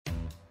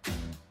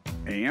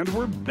And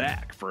we're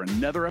back for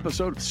another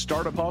episode of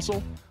Startup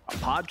Hustle, a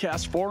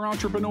podcast for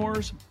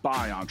entrepreneurs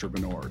by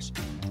entrepreneurs.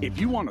 If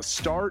you want to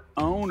start,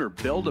 own, or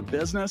build a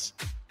business,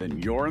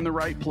 then you're in the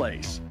right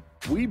place.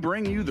 We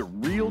bring you the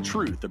real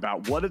truth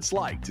about what it's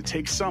like to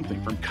take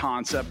something from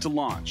concept to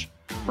launch.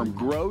 From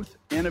growth,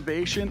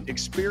 innovation,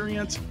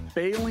 experience,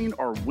 failing,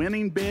 or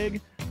winning big,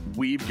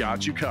 we've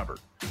got you covered.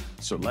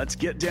 So let's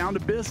get down to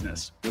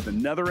business with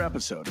another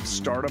episode of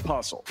Startup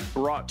Hustle,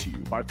 brought to you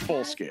by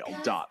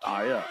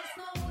Fullscale.io.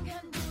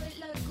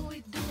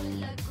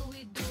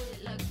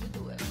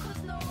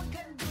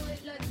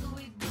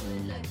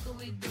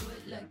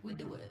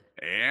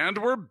 And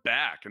we're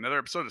back. Another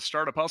episode of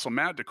Startup Hustle.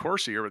 Matt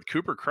DeCourcy here with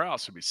Cooper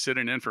Kraus, who'll be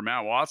sitting in for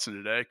Matt Watson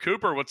today.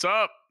 Cooper, what's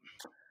up?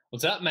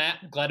 What's up,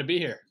 Matt? Glad to be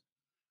here.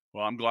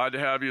 Well, I'm glad to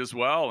have you as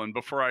well. And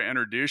before I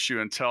introduce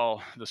you and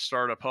tell the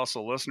Startup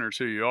Hustle listeners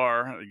who you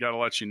are, I got to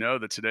let you know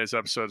that today's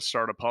episode of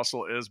Startup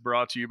Hustle is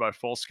brought to you by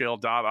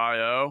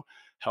Fullscale.io,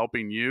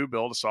 helping you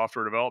build a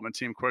software development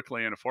team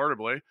quickly and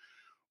affordably.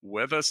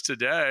 With us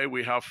today,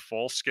 we have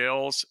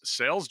Fullscale's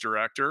sales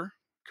director,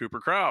 Cooper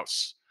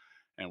Kraus.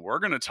 And we're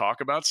going to talk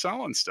about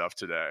selling stuff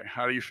today.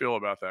 How do you feel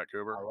about that,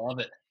 Cooper? I love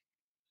it.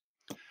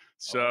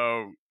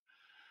 So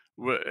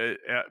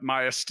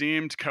my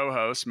esteemed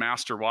co-host,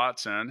 Master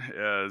Watson,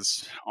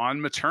 is on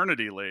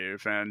maternity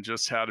leave and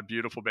just had a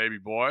beautiful baby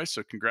boy.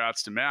 So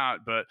congrats to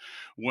Matt. But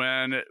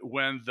when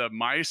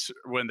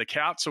the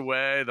cat's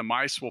away, the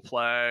mice will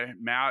play.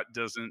 Matt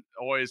doesn't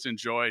always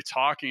enjoy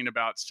talking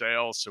about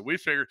sales. So we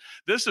figured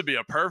this would be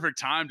a perfect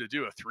time to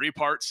do a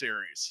 3-part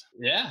series.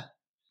 Yeah.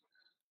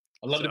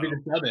 I'd love to be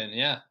the sub in.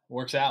 Yeah,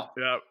 works out.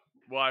 Yeah,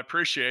 well, I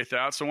appreciate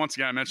that. So once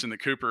again, I mentioned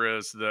that Cooper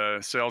is the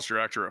sales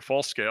director at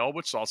Fullscale,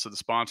 which is also the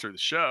sponsor of the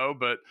show.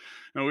 But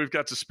we've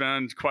got to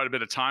spend quite a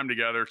bit of time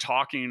together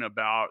talking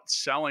about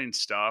selling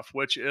stuff,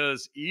 which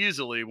is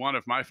easily one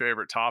of my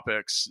favorite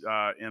topics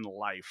in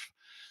life.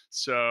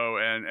 So,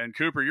 and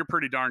Cooper, you're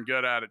pretty darn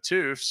good at it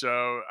too.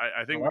 So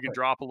I think we can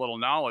drop a little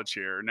knowledge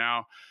here.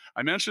 Now,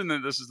 I mentioned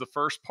that this is the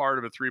first part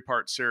of a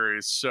 3-part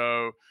series.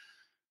 So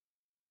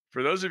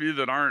for those of you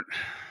that aren't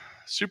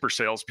super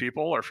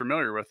salespeople are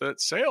familiar with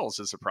it, sales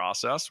is a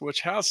process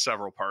which has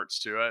several parts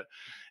to it.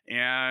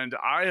 And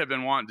I have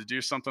been wanting to do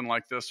something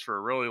like this for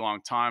a really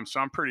long time, so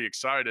I'm pretty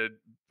excited.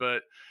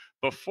 But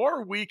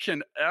before we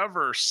can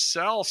ever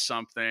sell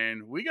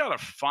something, we got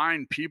to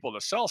find people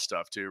to sell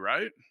stuff to,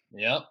 right?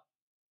 Yep.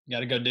 Got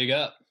to go dig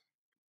up.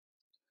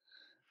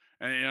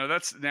 And,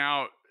 that's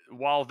now,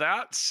 while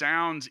that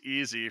sounds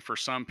easy for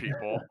some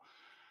people,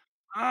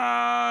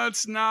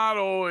 it's not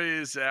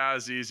always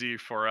as easy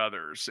for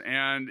others.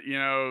 And,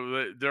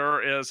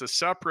 there's a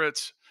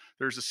separate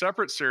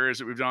series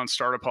that we've done on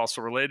Startup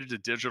Hustle related to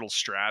digital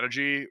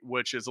strategy,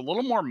 which is a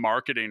little more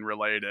marketing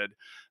related.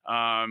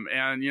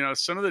 And,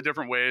 some of the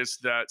different ways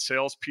that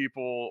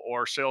salespeople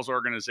or sales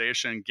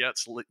organization get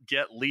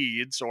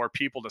leads or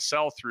people to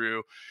sell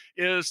through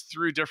is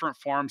through different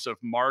forms of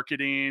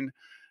marketing,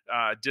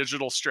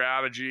 digital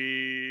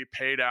strategy,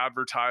 paid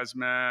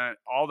advertisement,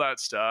 all that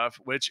stuff,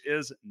 which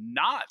is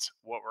not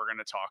what we're going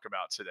to talk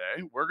about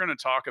today. We're going to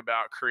talk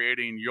about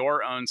creating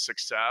your own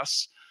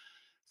success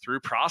through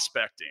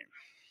prospecting.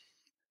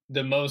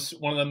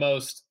 One of the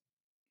most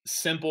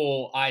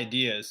simple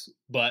ideas,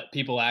 but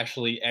people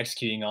actually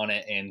executing on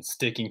it and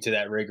sticking to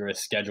that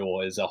rigorous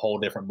schedule is a whole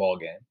different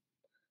ballgame.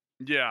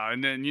 Yeah.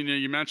 And then,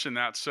 you mentioned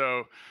that.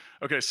 So,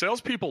 okay,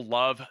 salespeople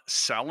love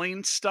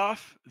selling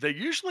stuff. They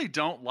usually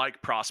don't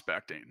like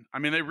prospecting. I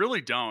mean, they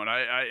really don't.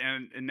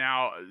 And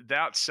now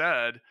that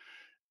said,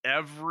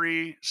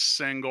 every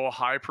single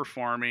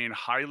high-performing,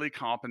 highly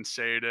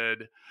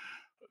compensated,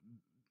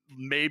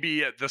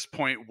 maybe at this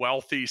point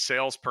wealthy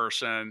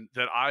salesperson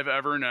that I've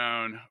ever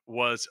known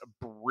was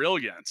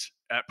brilliant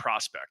at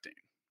prospecting.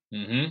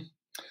 Mm-hmm.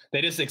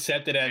 They just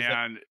accept it as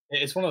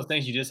it's one of those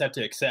things you just have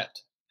to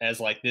accept as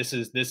like this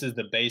is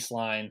the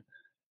baseline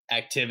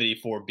activity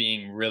for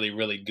being really,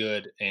 really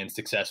good and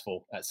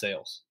successful at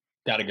sales.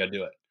 Got to go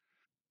do it.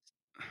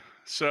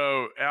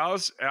 So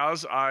as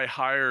I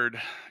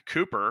hired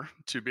Cooper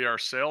to be our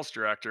sales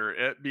director,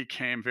 it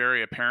became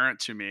very apparent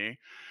to me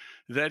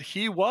that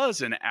he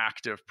was an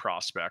active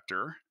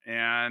prospector.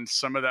 And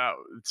some of that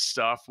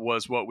stuff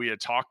was what we had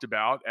talked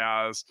about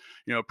as,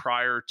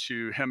 prior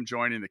to him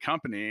joining the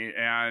company,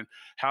 and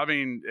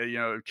having,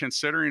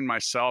 considering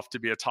myself to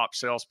be a top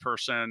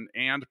salesperson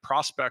and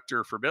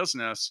prospector for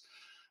business.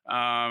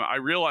 I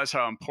realize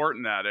how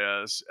important that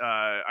is.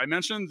 I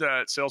mentioned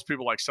that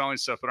salespeople like selling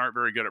stuff, but aren't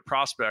very good at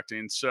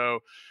prospecting. So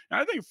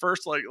I think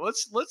first,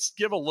 let's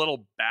give a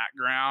little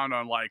background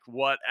on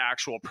what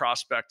actual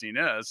prospecting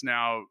is.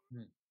 Now,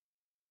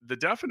 the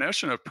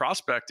definition of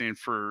prospecting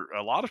for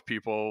a lot of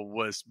people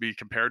was be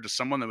compared to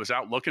someone that was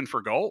out looking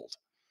for gold.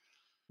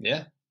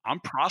 Yeah. I'm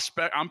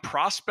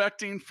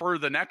prospecting for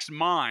the next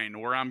mine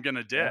where I'm going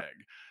to dig.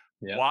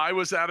 Yeah. Why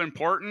was that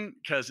important?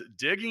 Because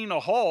digging a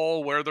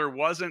hole where there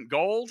wasn't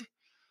gold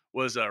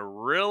was a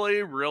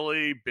really,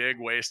 really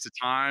big waste of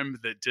time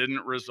that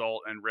didn't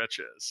result in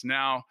riches.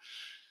 Now,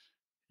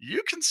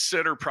 you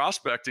consider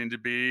prospecting to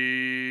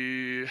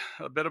be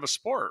actually a bit of a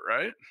sport,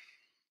 right?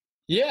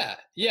 Yeah,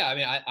 yeah. I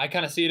mean, I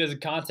kind of see it as a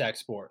contact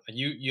sport.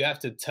 You have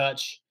to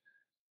touch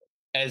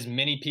as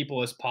many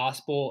people as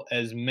possible,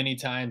 as many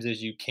times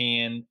as you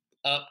can,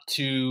 up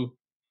to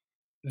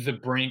the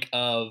brink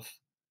of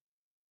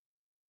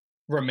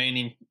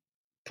remaining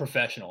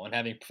professional and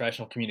having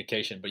professional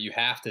communication. But you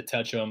have to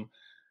touch them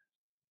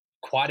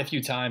quite a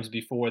few times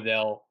before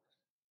they'll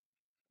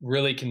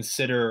really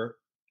consider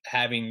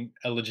having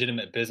a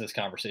legitimate business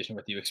conversation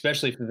with you,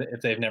 especially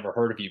if they've never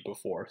heard of you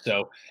before.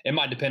 So it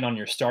might depend on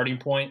your starting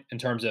point in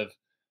terms of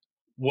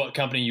what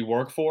company you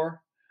work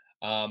for,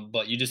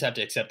 but you just have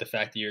to accept the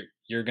fact that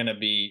you're going to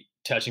be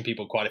touching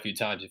people quite a few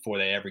times before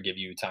they ever give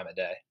you time of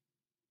day.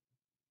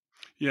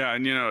 Yeah,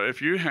 and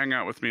if you hang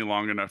out with me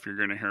long enough, you're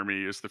going to hear me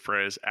use the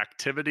phrase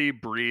 "activity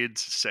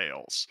breeds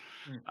sales."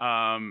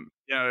 Mm.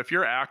 If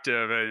you're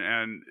active,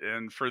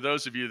 and for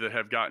those of you that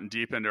have gotten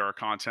deep into our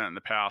content in the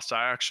past,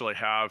 I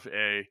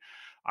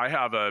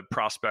have a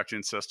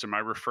prospecting system. I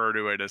refer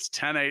to it as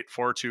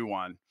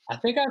 10-8-4-2-1. I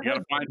think I've You got heard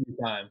to that find a few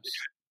times.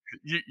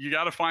 you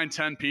got to find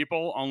 10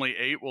 people. Only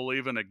 8 will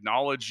even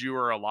acknowledge you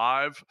are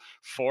alive.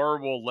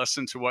 4 will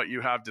listen to what you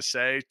have to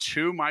say.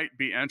 2 might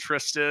be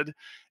interested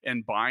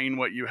in buying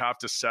what you have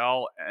to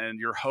sell, and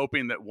you're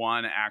hoping that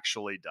 1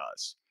 actually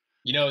does.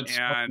 It's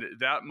And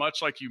that,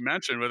 much like you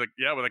mentioned with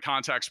a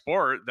contact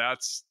sport,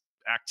 that's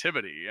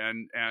activity.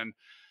 And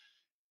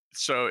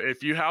so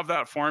if you have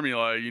that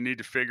formula, you need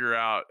to figure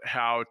out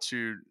how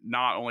to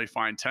not only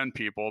find 10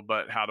 people,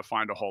 but how to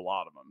find a whole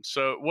lot of them.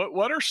 So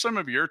what are some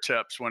of your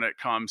tips when it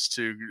comes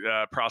to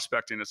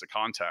prospecting as a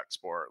contact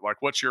sport?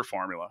 Like, what's your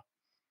formula?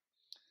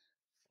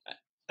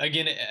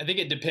 again, I think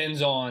it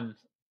depends on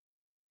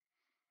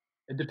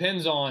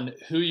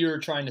who you're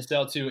trying to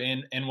sell to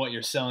and what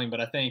you're selling.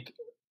 But I think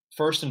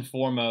first and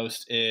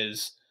foremost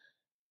is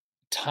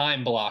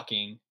time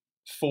blocking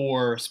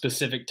for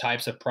specific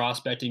types of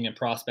prospecting and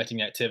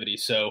prospecting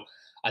activities. So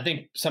I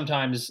think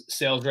sometimes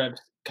sales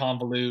reps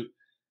convolute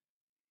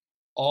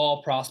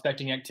all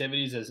prospecting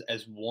activities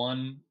as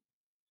one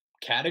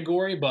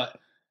category, but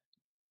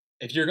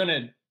if you're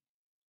gonna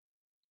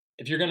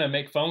if you're gonna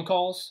make phone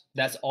calls,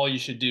 that's all you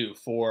should do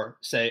for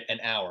say an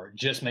hour.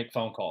 Just make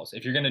phone calls.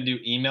 If you're gonna do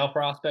email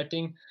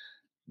prospecting,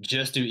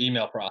 just do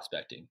email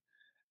prospecting.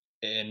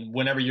 And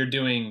whenever you're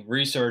doing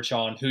research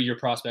on who your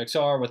prospects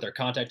are, what their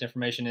contact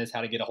information is,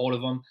 how to get a hold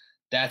of them,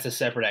 that's a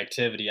separate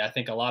activity. I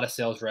think a lot of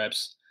sales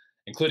reps,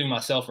 including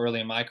myself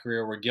early in my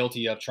career, were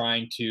guilty of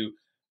trying to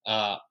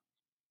uh,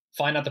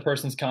 find out the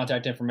person's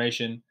contact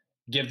information,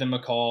 give them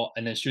a call,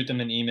 and then shoot them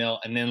an email,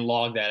 and then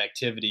log that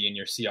activity in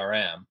your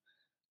CRM.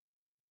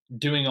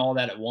 Doing all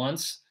that at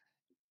once,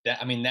 that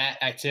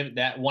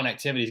one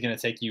activity is going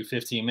to take you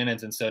 15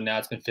 minutes, and so now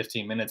it's been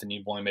 15 minutes, and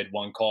you've only made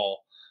one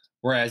call.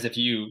 Whereas if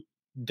you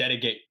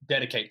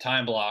dedicate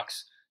time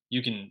blocks,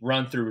 you can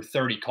run through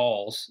 30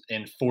 calls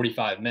in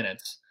 45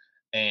 minutes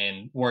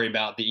and worry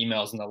about the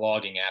emails and the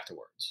logging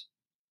afterwards.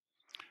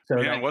 So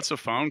Man, what's a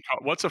phone call?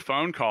 What's a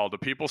phone call? Do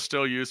people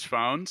still use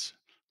phones?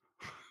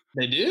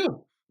 they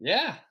do.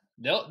 Yeah.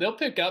 They'll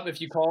pick up if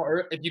you call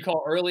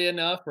early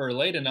enough or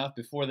late enough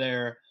before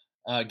their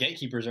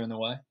gatekeepers are in the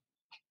way.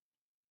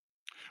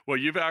 Well,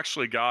 you've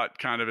actually got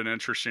kind of an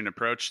interesting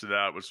approach to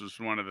that, which was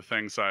one of the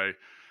things I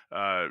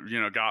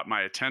got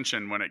my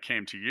attention when it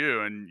came to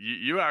you. And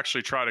you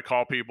actually try to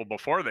call people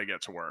before they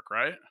get to work,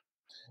 right?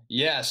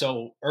 Yeah.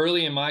 So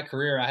early in my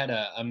career, I had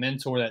a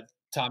mentor that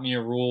taught me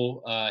a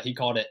rule. He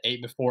called it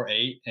 8 before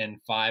 8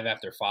 and 5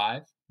 after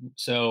 5.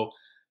 So,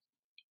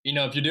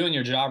 if you're doing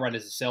your job right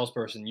as a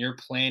salesperson, you're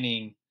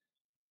planning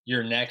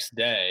your next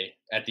day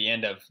at the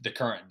end of the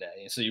current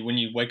day. So when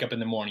you wake up in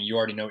the morning, you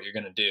already know what you're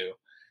going to do.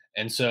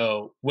 And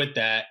so with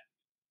that,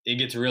 it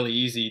gets really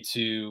easy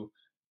to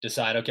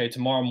decide, okay,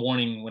 tomorrow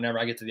morning, whenever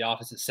I get to the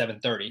office at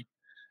 7:30,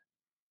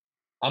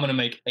 I'm going to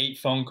make 8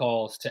 phone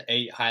calls to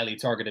 8 highly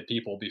targeted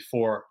people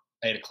before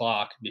 8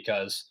 o'clock,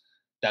 because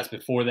that's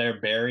before they're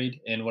buried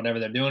in whatever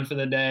they're doing for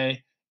the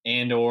day,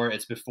 and or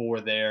it's before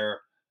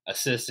their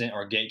assistant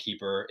or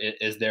gatekeeper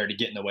is there to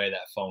get in the way of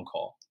that phone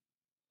call.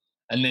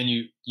 And then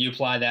you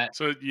apply that.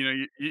 So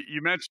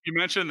you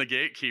mentioned the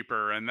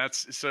gatekeeper, and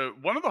that's so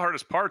one of the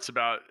hardest parts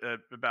about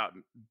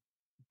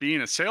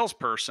being a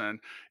salesperson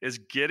is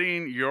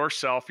getting your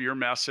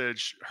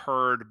message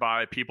heard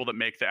by people that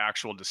make the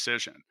actual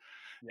decision.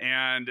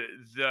 Yeah. And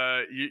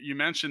you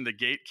mentioned the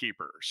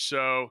gatekeeper.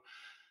 So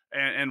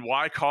and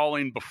why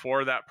calling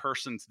before that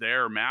person's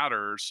there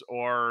matters,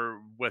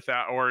 or with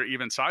that, or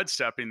even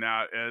sidestepping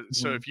that.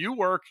 So Mhm. if you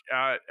work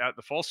at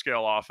the Full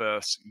Scale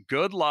office,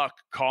 good luck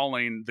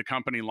calling the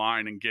company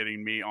line and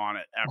getting me on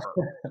it ever,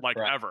 like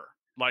Right. ever.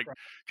 Like, Right.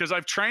 because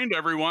I've trained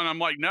everyone, I'm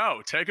like,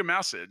 no, take a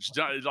message.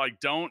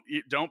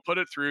 Don't put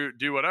it through,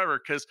 do whatever.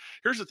 Because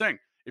here's the thing: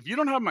 if you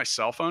don't have my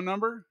cell phone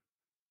number,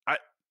 I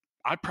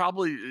I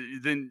probably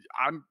then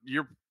I'm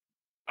you're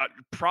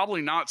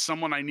probably not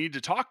someone I need to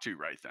talk to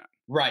right then.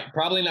 Right.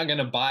 Probably not going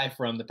to buy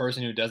from the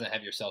person who doesn't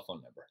have your cell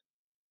phone number.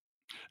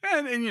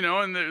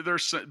 And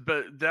there's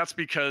but that's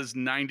because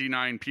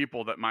 99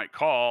 people that might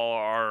call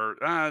are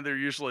they're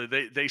usually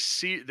they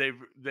see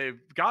they've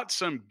got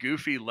some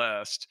goofy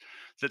list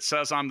that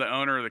says I'm the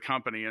owner of the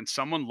company, and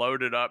someone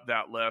loaded up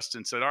that list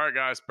and said, all right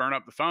guys, burn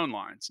up the phone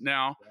lines.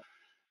 Now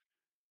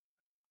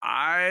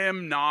I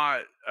am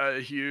not a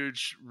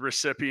huge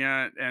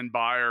recipient and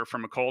buyer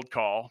from a cold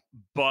call,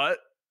 but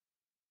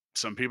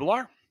some people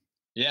are.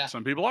 Yeah.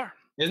 Some people are.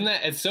 Isn't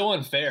that, it's so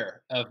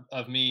unfair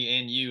of me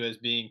and you as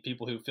being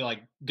people who feel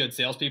like good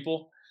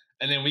salespeople,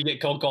 and then we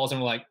get cold calls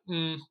and we're like,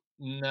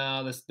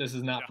 no, this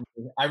is not.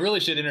 Yeah. I really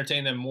should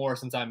entertain them more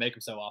since I make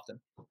them so often.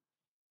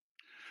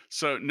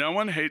 So no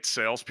one hates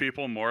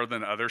salespeople more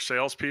than other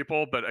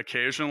salespeople, but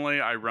occasionally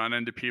I run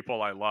into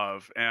people I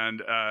love,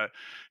 and I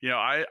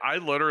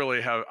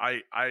literally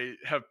I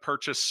have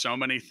purchased so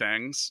many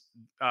things,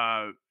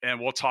 and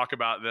we'll talk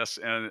about this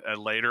in a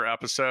later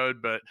episode.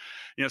 But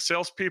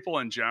salespeople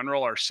in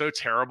general are so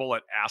terrible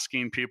at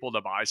asking people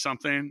to buy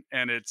something,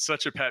 and it's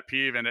such a pet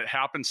peeve, and it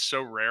happens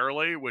so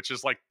rarely, which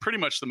is like pretty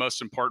much the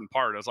most important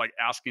part. Is like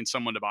asking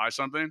someone to buy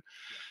something.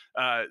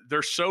 Yeah.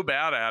 They're so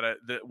bad at it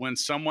that when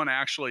someone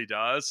actually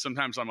does,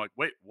 sometimes I'm like,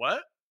 wait,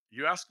 what?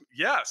 You ask?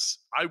 Yes,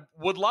 I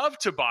would love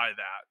to buy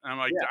that. And I'm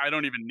like, Yeah. I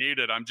don't even need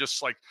it. I'm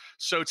just like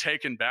so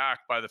taken back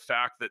by the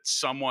fact that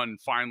someone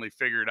finally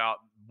figured out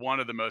one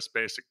of the most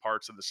basic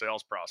parts of the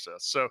sales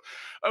process. So,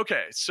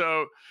 okay.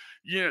 So,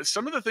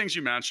 some of the things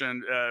you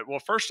mentioned, well,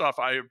 first off,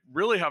 I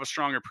really have a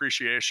strong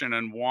appreciation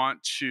and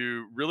want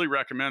to really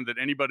recommend that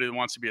anybody that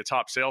wants to be a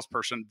top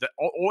salesperson that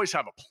always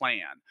have a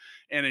plan.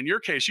 And in your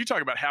case, you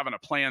talk about having a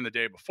plan the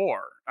day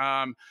before.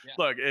 Yeah.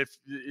 Look, if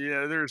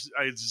there's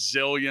a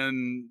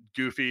zillion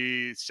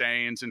goofy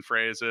sayings and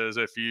phrases.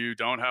 If you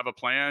don't have a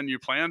plan, you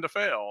plan to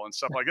fail and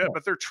stuff like that.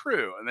 But they're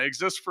true and they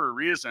exist for a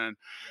reason.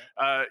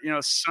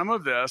 Some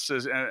of this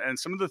is, and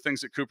some of the things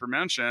that Cooper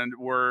mentioned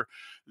were,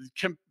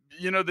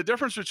 the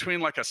difference between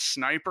like a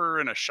sniper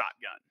and a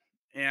shotgun.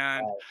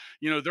 And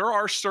there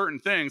are certain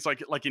things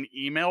like an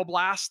email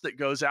blast that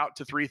goes out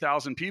to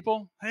 3,000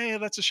 people. Hey,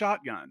 that's a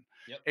shotgun.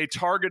 Yep. A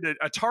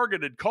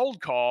targeted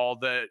cold call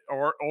that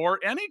or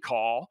any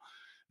call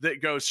that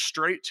goes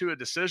straight to a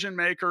decision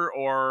maker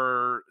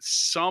or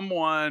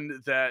someone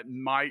that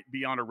might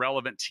be on a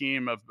relevant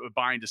team of a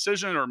buying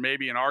decision, or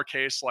maybe in our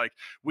case, like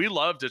we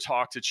love to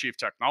talk to chief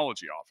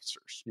technology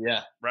officers.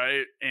 Yeah.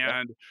 Right.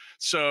 And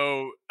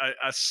so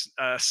a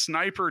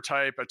sniper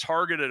type, a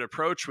targeted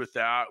approach with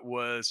that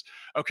was,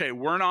 okay,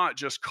 we're not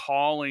just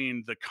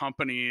calling the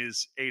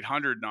company's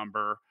 800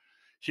 number.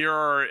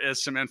 Here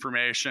is some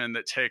information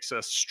that takes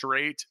us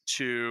straight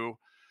to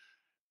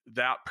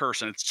that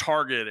person. It's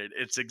targeted,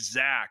 it's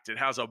exact, it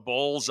has a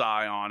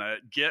bullseye on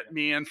it. Get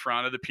me in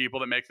front of the people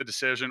that make the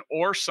decision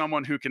or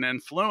someone who can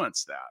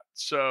influence that.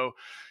 So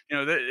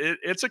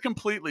it's a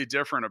completely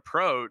different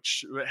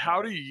approach.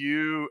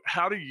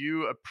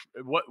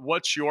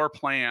 What's your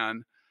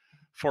plan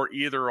for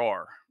either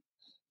or?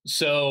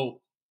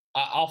 So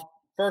I'll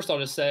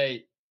just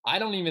say I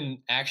don't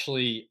even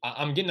actually,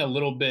 I'm getting a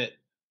little bit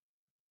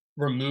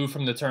removed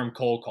from the term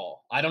cold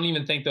call. I don't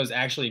even think those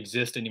actually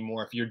exist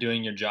anymore if you're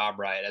doing your job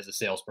right as a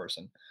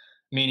salesperson.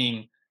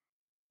 Meaning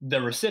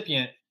the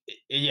recipient,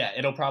 yeah,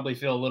 it'll probably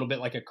feel a little bit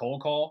like a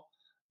cold call,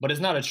 but it's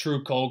not a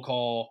true cold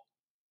call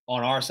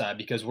on our side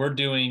because we're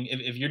doing,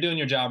 if you're doing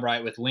your job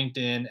right with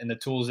LinkedIn and the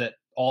tools that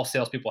all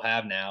salespeople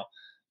have now,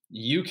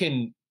 you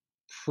can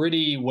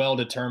pretty well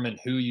determine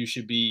who you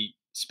should be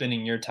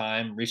spending your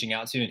time reaching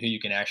out to and who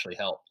you can actually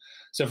help.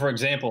 So, for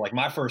example, like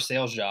my first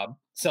sales job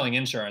selling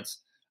insurance,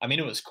 I mean,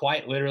 it was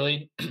quite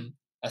literally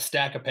a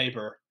stack of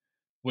paper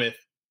with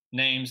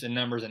names and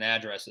numbers and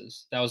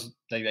addresses. That was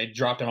like they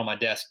dropped it on my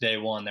desk day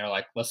one. They're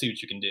like, let's see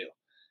what you can do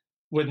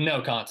with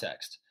no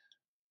context.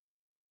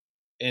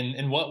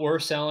 And what we're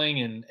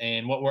selling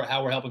and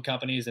how we're helping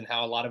companies and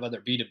how a lot of other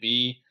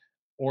B2B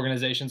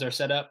organizations are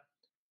set up,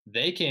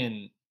 they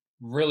can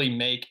really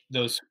make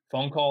those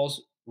phone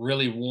calls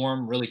really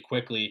warm really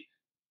quickly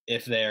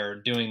if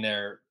they're doing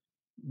their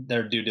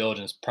due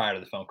diligence prior to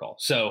the phone call.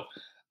 So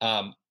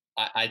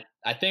I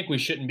think we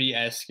shouldn't be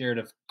as scared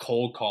of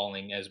cold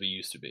calling as we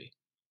used to be.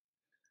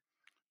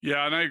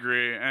 Yeah, and I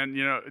agree. And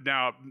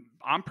now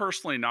I'm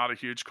personally not a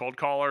huge cold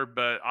caller,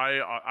 but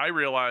I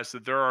realize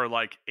that there are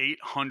like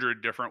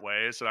 800 different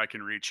ways that I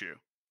can reach you,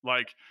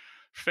 like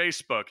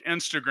Facebook,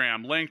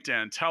 Instagram,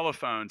 LinkedIn,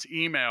 telephones,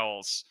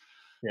 emails,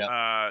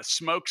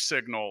 smoke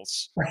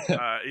signals,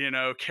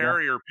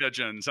 carrier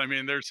pigeons. I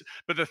mean,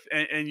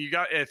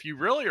 if you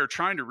really are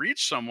trying to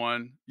reach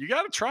someone, you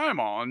got to try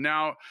them all. And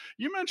now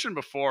you mentioned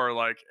before,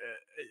 like,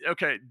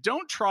 okay,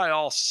 don't try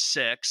all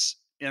 6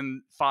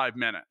 in 5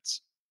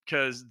 minutes,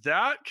 because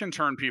that can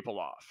turn people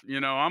off.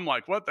 I'm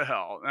like, what the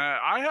hell?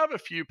 I have a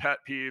few pet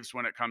peeves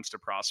when it comes to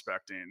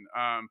prospecting.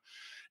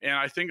 And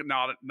I think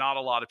not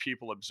a lot of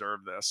people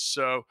observe this.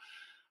 So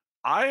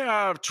I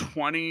have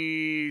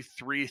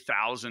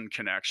 23,000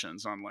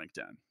 connections on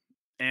LinkedIn.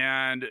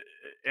 And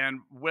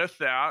with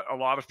that, a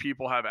lot of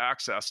people have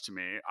access to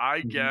me.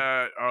 I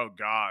get,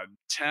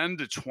 10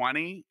 to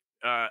 20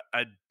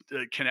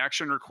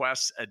 connection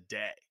requests a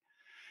day.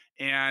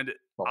 And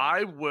Oh,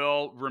 I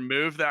will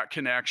remove that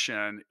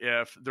connection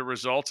if the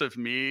result of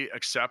me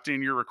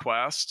accepting your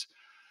request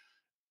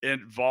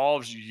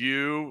involves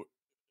you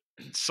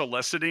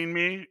soliciting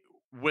me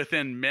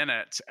within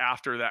minutes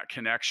after that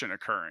connection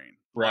occurring.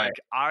 right.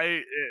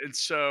 And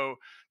so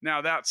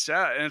now that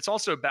said, and it's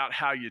also about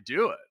how you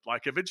do it.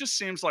 Like if it just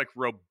seems like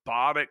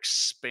robotic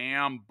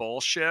spam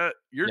bullshit,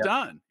 you're Yep.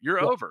 done. You're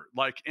Yep. over.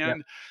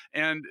 Yep.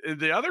 And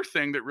the other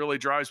thing that really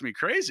drives me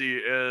crazy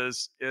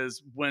is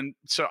when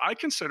so I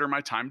consider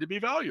my time to be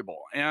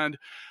valuable. And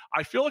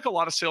I feel like a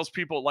lot of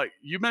salespeople, like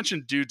you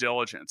mentioned due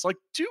diligence, like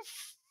do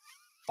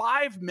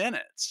 5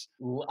 minutes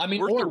I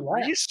mean, worth or of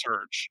less,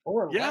 research.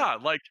 or less. Yeah,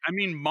 like I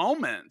mean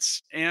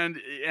moments. And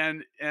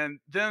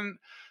then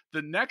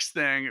the next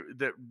thing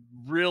that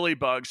really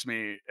bugs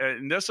me,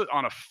 and this is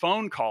on a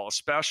phone call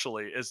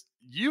especially, is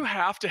you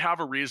have to have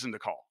a reason to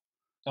call.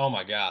 Oh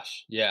my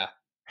gosh. Yeah.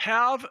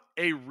 Have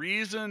a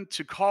reason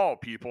to call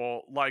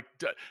people. Like,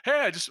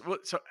 hey, so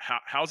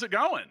how's it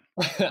going?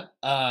 It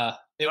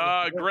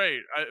was good.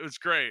 Great. It was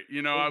great.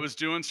 You know, I was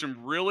doing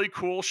some really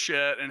cool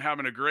shit and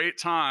having a great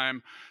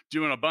time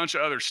doing a bunch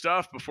of other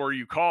stuff before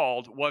you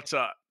called. What's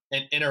up?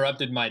 And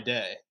interrupted my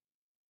day.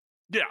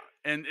 Yeah.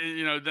 And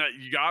you know, that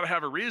you got to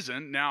have a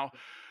reason. Now,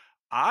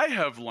 I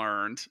have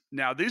learned,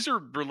 now these are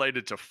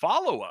related to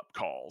follow-up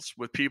calls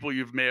with people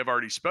you may have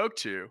already spoke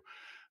to,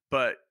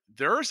 but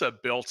there's a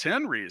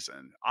built-in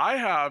reason. I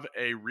have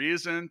a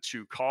reason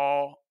to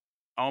call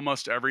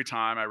almost every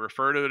time. I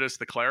refer to it as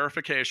the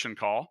clarification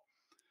call.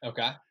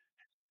 Okay.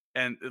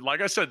 And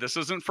like I said, this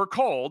isn't for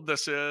cold.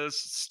 This is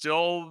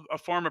still a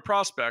form of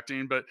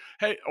prospecting. But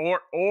hey,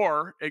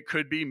 or it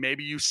could be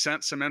maybe you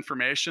sent some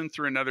information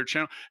through another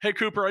channel. Hey,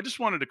 Cooper, I just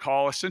wanted to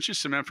call. I sent you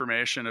some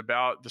information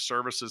about the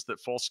services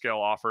that Full Scale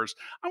offers.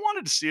 I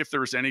wanted to see if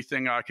there was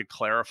anything I could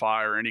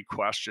clarify or any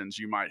questions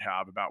you might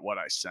have about what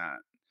I sent.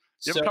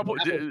 You have So a couple.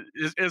 that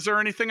was, Is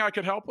there anything I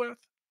could help with?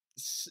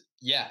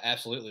 yeah,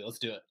 absolutely. Let's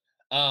do it.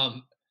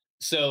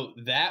 So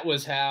that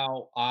was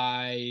how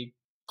I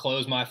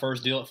closed my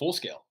first deal at Full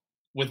Scale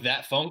with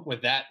that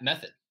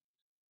method.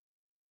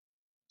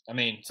 I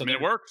mean, so I mean,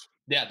 there, it works.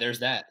 yeah, there's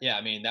that. Yeah,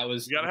 I mean, that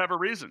was You got to have a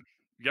reason.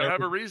 You got to there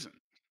have a was, reason.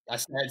 I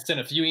had sent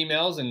a few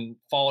emails and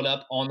followed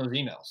up on those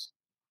emails.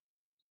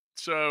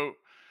 So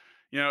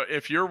you know,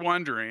 if you're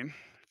wondering,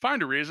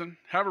 find a reason,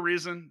 have a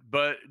reason,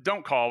 but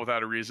don't call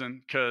without a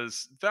reason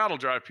because that'll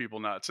drive people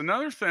nuts.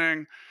 Another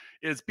thing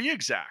is be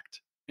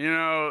exact, you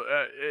know,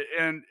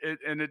 and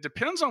it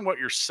depends on what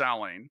you're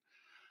selling.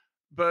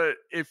 But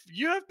if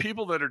you have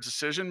people that are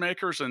decision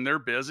makers and they're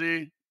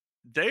busy,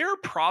 they are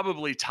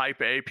probably type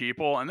A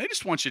people and they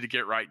just want you to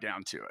get right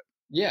down to it.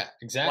 Yeah,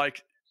 exactly.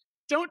 Like,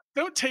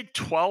 don't take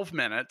 12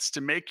 minutes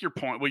to make your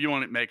point. Well, you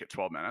want to make it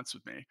 12 minutes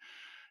with me,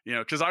 you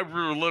know, because I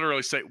will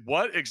literally say,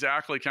 what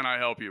exactly can I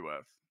help you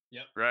with?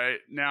 Yep. Right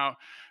now,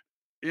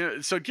 you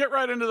know, so get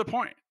right into the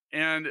point.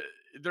 And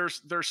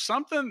there's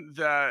something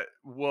that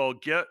will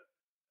get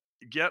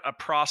a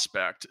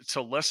prospect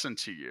to listen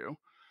to you.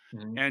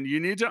 Mhm. And you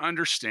need to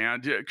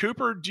understand,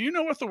 Cooper, do you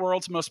know what the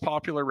world's most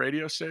popular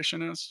radio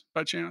station is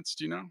by chance?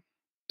 Do you know?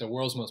 The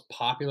world's most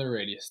popular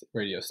radio This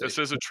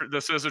station. is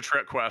this is a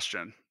trick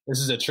question. This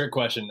is a trick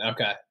question.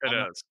 Okay. It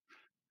is.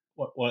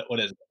 What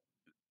is it?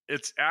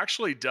 It's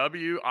actually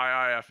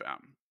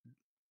WIIFM.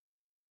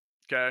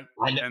 Okay.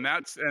 I know. And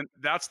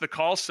that's the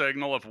call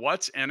signal of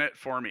what's in it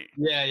for me.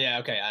 Yeah, yeah.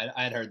 Okay,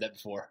 I had heard that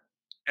before.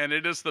 And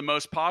it is the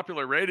most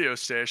popular radio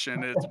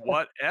station. It's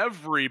what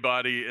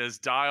everybody is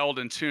dialed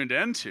and tuned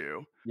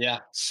into. Yeah.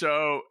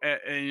 So,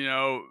 and you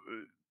know,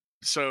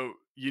 so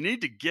you need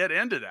to get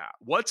into that.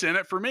 What's in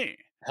it for me?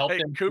 Help Hey,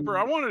 them. Cooper,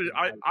 I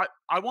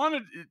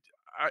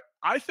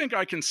think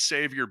I can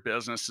save your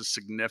business a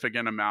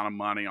significant amount of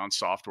money on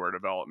software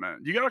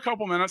development. You got a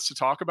couple minutes to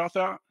talk about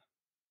that?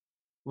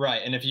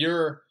 Right. And if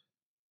you're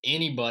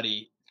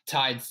anybody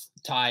tied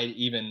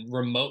even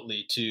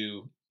remotely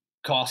to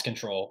cost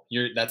control,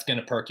 that's going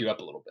to perk you up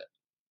a little bit.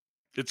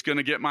 It's going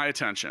to get my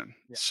attention.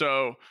 Yeah.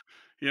 So,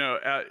 you know,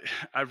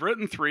 I've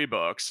written 3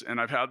 books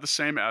and I've had the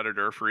same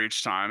editor for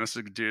each time. This is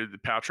a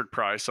dude, Patrick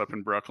Price up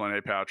in Brooklyn.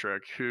 Hey,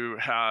 Patrick, who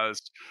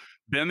has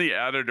been the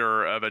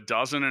editor of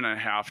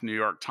 12 New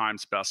York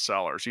Times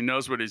bestsellers. He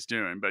knows what he's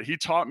doing, but he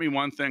taught me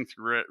one thing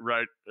through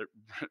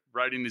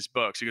writing these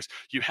books. He goes,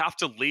 you have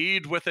to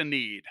lead with a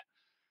need.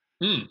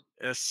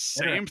 The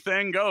same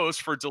thing goes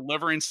for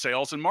delivering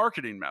sales and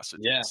marketing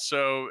messages. Yeah.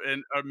 So,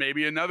 and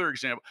maybe another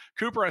example,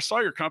 Cooper, I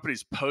saw your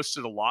company's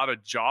posted a lot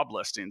of job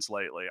listings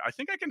lately. I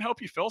think I can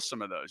help you fill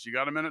some of those. You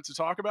got a minute to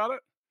talk about it?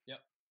 Yep.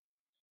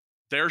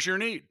 There's your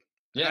need.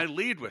 Yeah. And I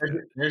lead with There's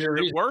it. There's your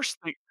reason.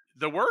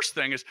 The worst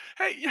thing is,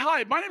 hey,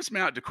 hi, my name's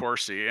Matt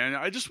DeCourcy, and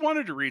I just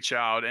wanted to reach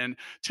out and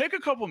take a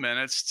couple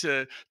minutes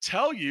to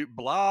tell you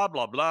blah,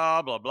 blah,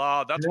 blah, blah,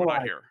 blah. That's what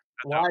I hear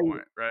at that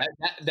point, right?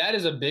 That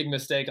is a big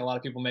mistake a lot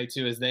of people make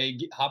too, is they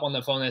hop on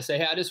the phone and they say,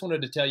 hey, I just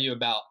wanted to tell you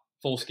about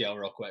Full Scale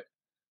real quick.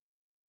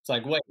 It's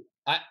like, wait,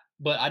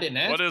 but I didn't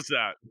ask. What is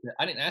that?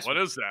 I didn't ask. What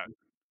is that?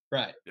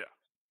 Right. Yeah.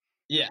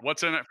 Yeah.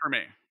 What's in it for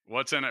me?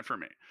 What's in it for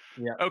me?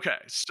 Yeah. Okay.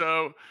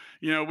 So,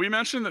 we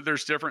mentioned that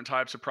there's different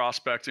types of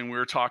prospecting. We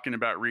were talking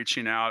about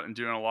reaching out and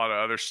doing a lot of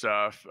other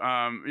stuff.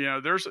 I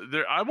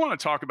want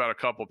to talk about a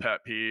couple pet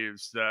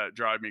peeves that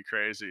drive me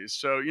crazy.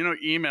 So,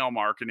 email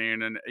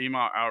marketing and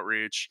email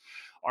outreach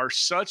are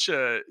such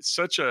a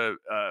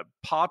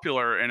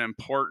popular and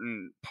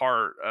important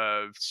part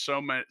of so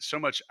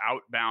much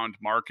outbound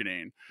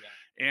marketing.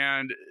 Yeah.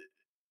 And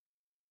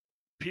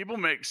people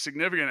make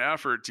significant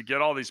effort to get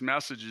all these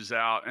messages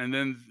out, and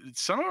then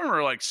some of them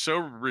are like so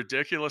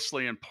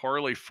ridiculously and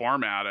poorly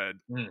formatted,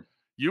 Mm.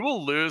 you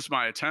will lose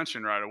my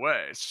attention right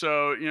away.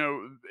 So,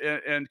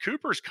 in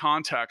Cooper's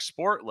contact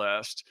sport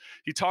list,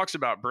 he talks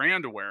about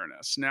brand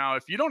awareness. Now,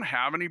 if you don't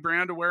have any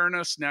brand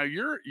awareness, now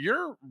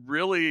you're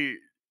really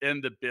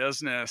in the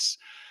business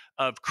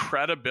of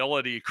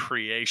credibility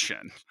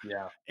creation.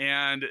 Yeah.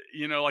 And,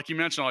 like you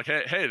mentioned, like,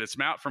 hey, that's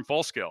Matt from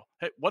Full Scale.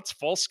 Hey, what's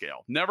Full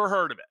Scale? Never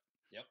heard of it.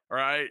 Yep. All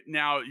right.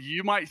 Now,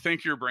 you might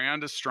think your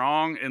brand is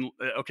strong. And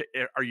okay,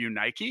 are you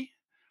Nike?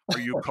 Are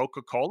you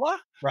Coca-Cola?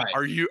 Right.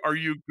 Are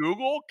you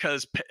Google?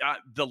 Because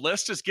the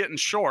list is getting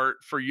short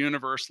for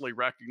universally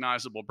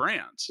recognizable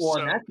brands. Well,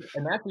 So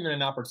and that's even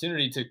an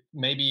opportunity to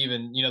maybe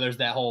even, there's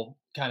that whole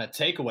kind of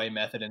takeaway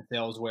method in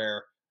sales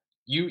where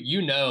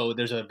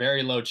there's a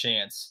very low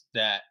chance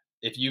that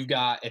if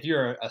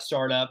you're a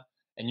startup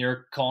and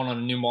you're calling on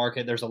a new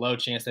market, there's a low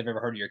chance they've ever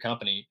heard of your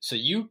company. So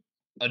you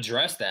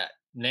address that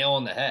nail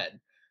on the head.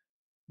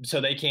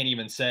 So they can't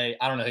even say,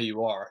 I don't know who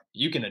you are.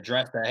 You can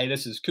address that. Hey,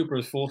 this is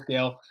Cooper's Full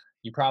Scale.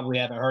 You probably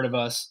haven't heard of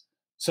us,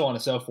 so on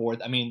and so forth.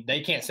 I mean,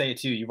 they can't say it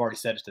to you. You've already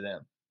said it to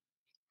them.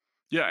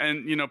 yeah,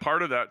 and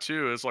part of that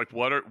too is like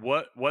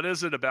what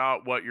is it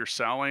about what you're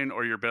selling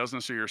or your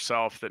business or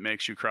yourself that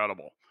makes you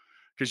credible?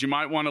 Because you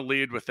might want to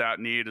lead with that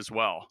need as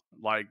well.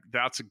 Like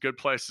that's a good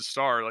place to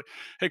start. Like,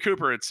 hey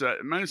Cooper, it's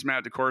my name's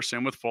Matt DeCourcy.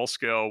 I'm with Full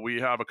Scale. We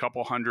have a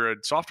couple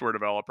hundred software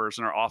developers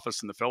in our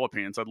office in the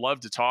Philippines. I'd love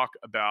to talk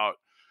about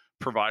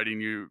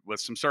providing you with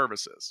some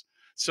services.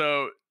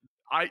 So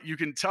you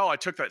can tell I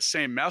took that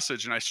same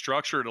message and I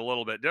structured it a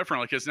little bit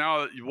differently because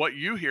now what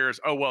you hear is,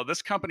 oh, well,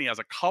 this company has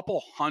a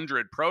couple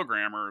hundred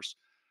programmers.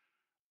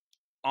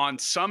 On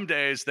some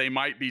days, they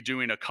might be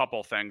doing a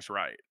couple things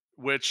right,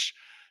 which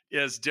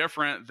is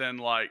different than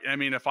like, I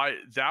mean,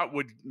 that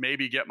would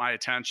maybe get my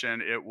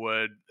attention, it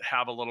would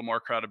have a little more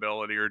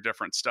credibility or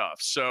different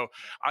stuff. So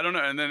I don't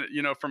know. And then,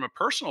 from a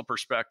personal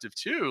perspective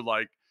too,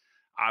 like,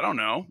 I don't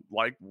know,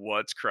 like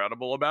what's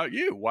credible about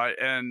you? Why,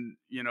 and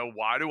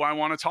why do I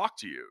want to talk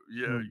to you?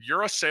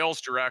 You're a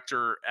sales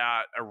director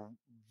at a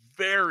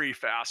very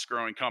fast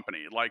growing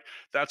company. Like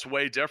that's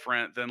way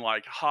different than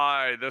like,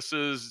 hi, this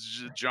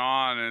is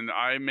John and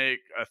I make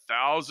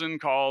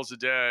 1,000 calls a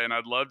day and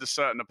I'd love to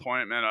set an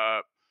appointment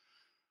up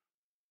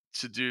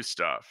to do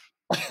stuff.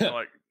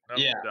 Like, nope,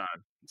 Yeah. done.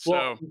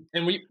 Well, So,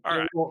 and we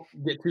won't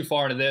get too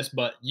far into this,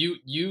 but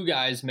you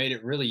guys made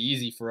it really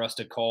easy for us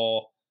to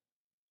call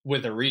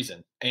with a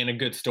reason and a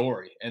good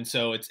story. And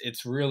so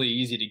it's really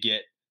easy to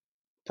get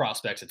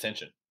prospects'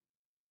 attention.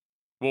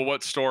 well,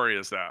 what story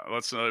is that?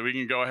 We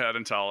can go ahead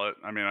and tell it.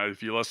 I mean,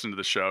 if you listen to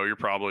the show, you're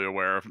probably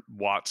aware of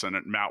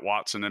Matt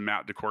Watson and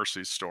Matt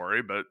DeCourcy's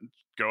story, but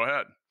go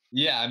ahead.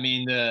 Yeah, I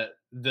mean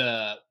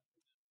the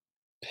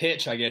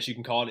pitch, I guess you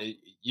can call it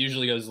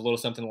usually goes a little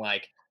something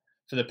like,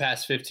 for the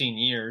past 15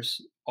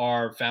 years,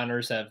 our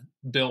founders have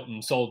built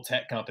and sold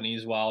tech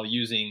companies while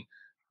using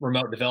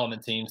remote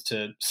development teams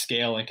to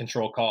scale and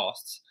control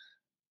costs.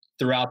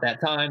 Throughout that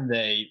time,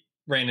 they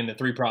ran into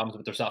three problems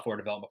with their software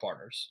development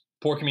partners: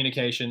 poor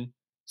communication,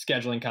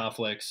 scheduling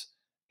conflicts,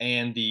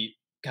 and the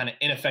kind of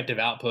ineffective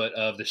output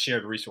of the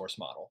shared resource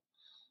model.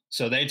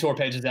 So they tore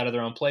pages out of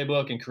their own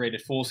playbook and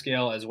created Full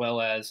Scale, as well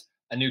as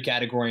a new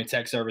category in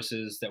tech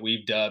services that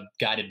we've dubbed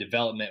guided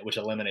development, which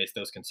eliminates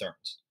those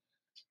concerns.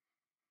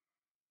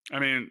 I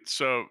mean,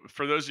 so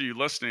for those of you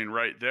listening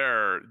right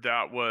there,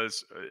 that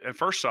was, and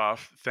first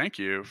off, thank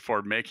you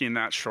for making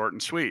that short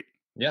and sweet.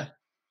 Yeah.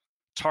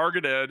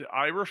 Targeted,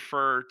 I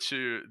refer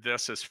to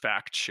this as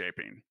fact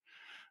shaping.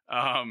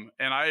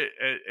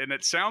 And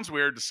it sounds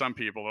weird to some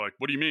people. They're like,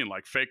 what do you mean?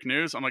 Like fake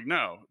news? I'm like,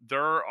 no,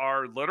 there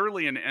are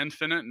literally an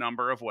infinite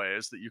number of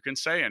ways that you can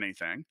say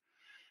anything.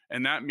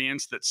 And that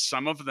means that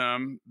some of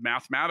them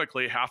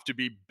mathematically have to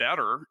be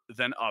better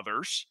than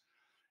others.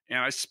 And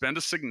I spend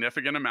a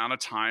significant amount of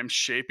time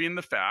shaping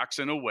the facts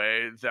in a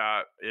way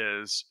that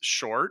is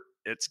short,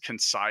 it's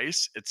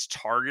concise, it's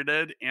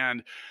targeted.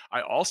 And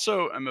I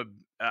also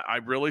I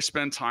really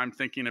spend time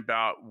thinking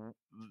about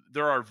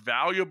there are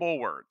valuable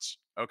words,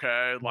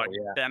 okay, like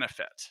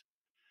benefit.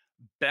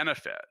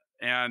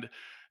 And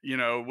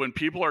when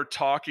people are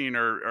talking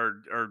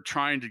or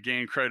trying to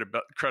gain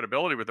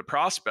credibility with a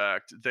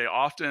prospect, they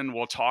often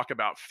will talk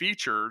about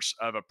features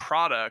of a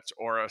product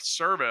or a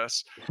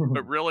service,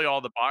 but really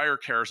all the buyer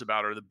cares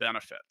about are the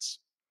benefits.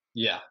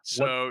 Yeah.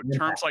 So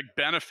terms like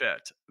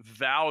benefit,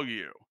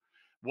 value,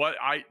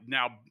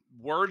 now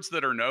words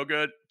that are no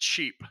good,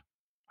 cheap.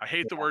 I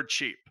hate the word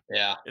cheap.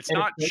 Yeah. It's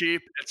not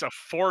cheap, it's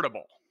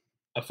affordable.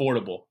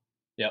 Affordable.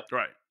 Yep.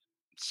 Right.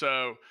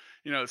 So,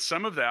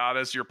 some of that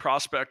as you're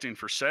prospecting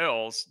for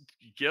sales,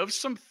 give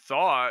some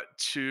thought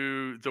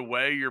to the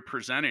way you're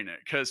presenting it.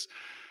 Because,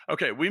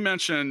 okay, we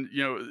mentioned,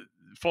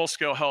 Full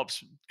Scale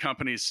helps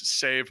companies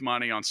save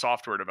money on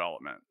software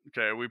development.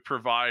 Okay, we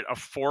provide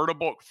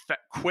affordable,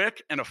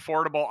 quick, and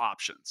affordable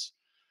options.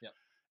 Yep.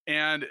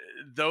 And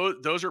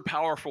those are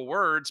powerful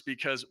words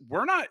because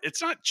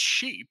it's not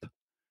cheap.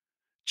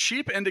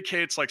 Cheap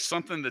indicates like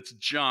something that's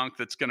junk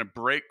that's going to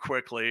break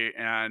quickly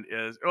and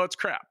it's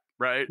crap,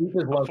 right?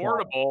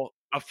 Affordable,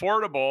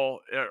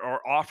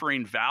 or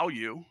offering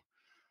value.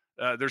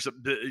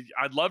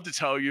 I'd love to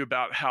tell you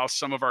about how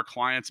some of our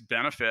clients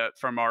benefit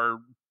from our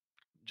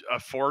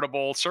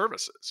affordable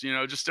services,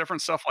 just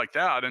different stuff like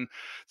that. And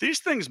these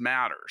things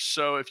matter.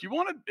 So if you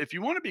want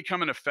to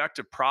become an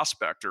effective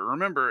prospector,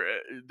 remember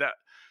that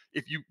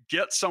if you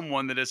get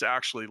someone that is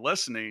actually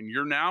listening,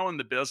 you're now in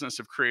the business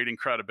of creating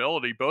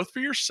credibility, both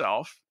for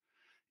yourself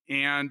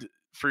and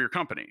for your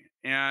company.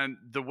 And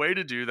the way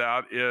to do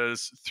that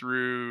is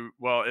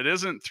it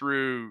isn't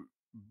through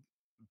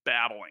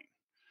babbling.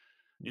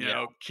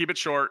 Keep it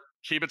short,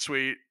 keep it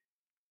sweet.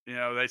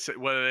 They say,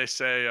 what do they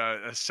say?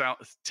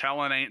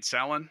 Telling ain't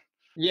selling.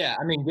 Yeah,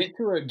 I mean,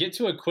 get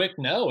to a quick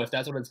no if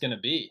that's what it's going to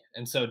be,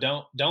 and so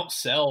don't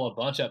sell a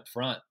bunch up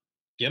front.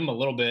 Give them a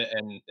little bit,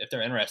 and if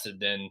they're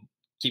interested, then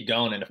keep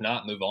going, and if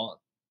not, move on.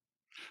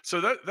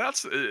 So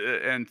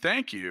and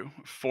thank you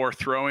for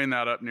throwing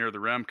that up near the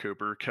rim,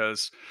 Cooper,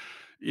 because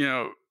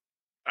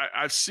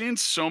I've seen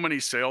so many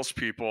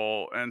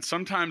salespeople, and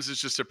sometimes it's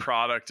just a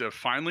product of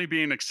finally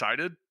being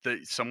excited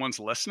that someone's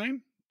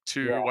listening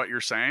to what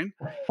you're saying.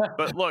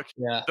 But look,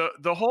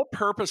 the whole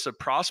purpose of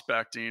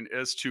prospecting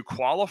is to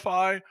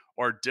qualify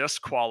or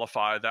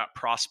disqualify that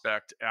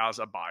prospect as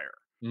a buyer.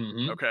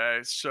 Mm-hmm. Okay.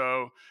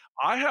 So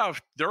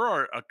there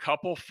are a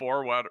couple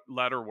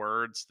 4-letter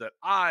words that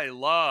I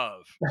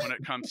love when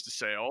it comes to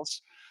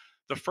sales.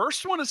 The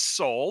first one is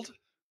sold.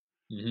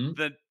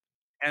 Mm-hmm.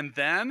 And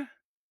then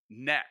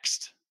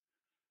next.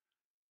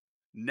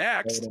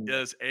 Next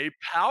is a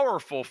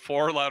powerful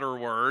 4-letter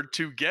word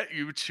to get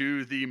you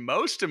to the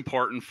most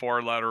important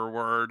 4-letter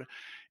word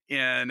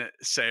in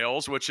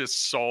sales, which is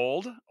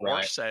sold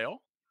or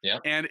sale. Yeah.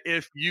 And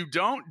if you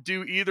don't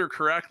do either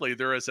correctly,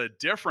 there is a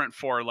different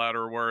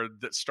 4-letter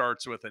word that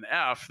starts with an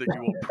F that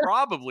you will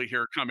probably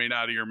hear coming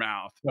out of your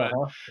mouth. But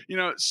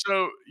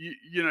so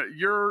you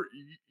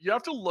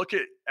have to look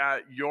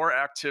at your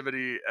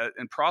activity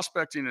in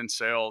prospecting and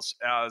sales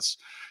as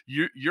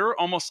you're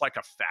almost like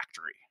a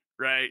factory,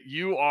 right?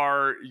 You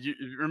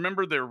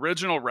remember the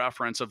original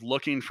reference of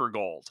looking for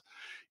gold.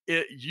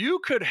 You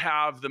could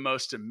have the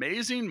most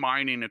amazing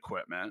mining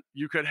equipment.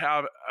 You could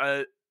have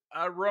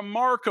a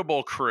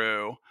remarkable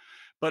crew,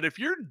 but if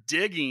you're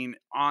digging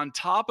on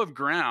top of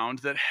ground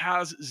that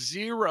has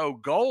zero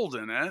gold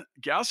in it,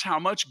 guess how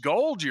much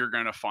gold you're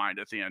going to find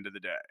at the end of the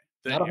day?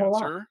 The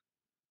answer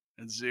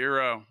is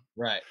zero.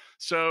 Right.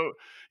 So,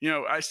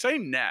 I say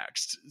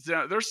next.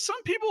 There's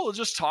some people who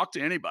just talk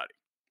to anybody.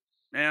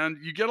 And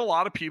you get a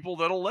lot of people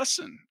that'll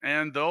listen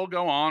and they'll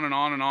go on and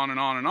on and on and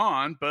on and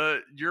on.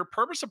 But your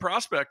purpose of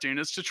prospecting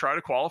is to try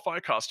to qualify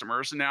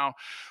customers. Now,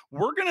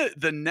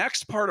 the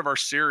next part of our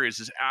series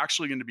is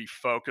actually going to be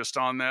focused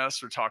on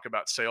this. We'll talk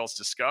about sales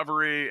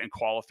discovery and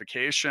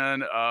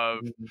qualification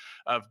of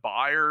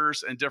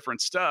buyers and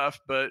different stuff.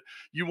 But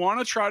you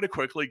want to try to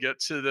quickly get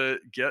to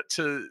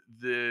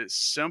the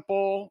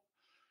simple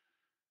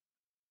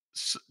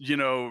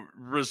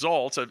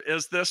results of,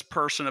 is this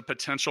person a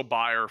potential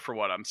buyer for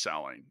what I'm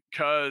selling?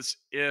 Because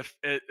if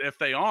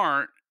they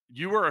aren't,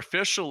 you are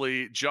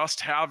officially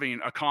just having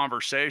a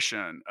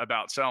conversation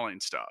about selling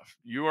stuff.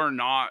 You are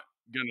not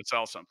going to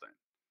sell something.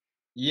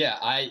 Yeah,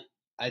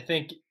 I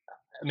think,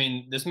 I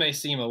mean, this may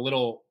seem a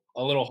little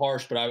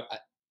harsh, but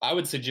I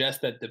would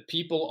suggest that the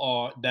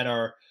people that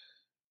are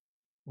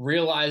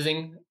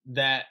realizing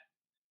that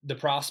the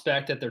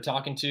prospect that they're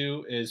talking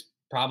to is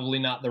probably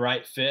not the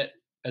right fit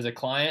as a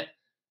client,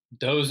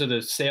 those are the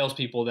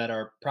salespeople that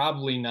are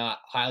probably not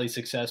highly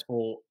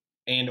successful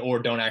and or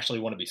don't actually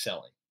want to be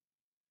selling.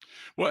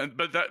 Well,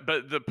 but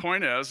the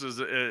point is kind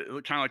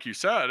of like you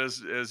said,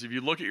 is if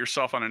you look at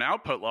yourself on an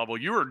output level,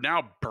 you are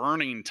now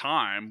burning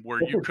time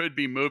where you could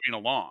be moving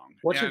along.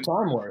 What's your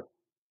time worth?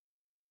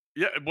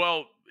 Yeah,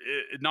 well,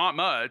 not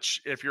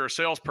much if you're a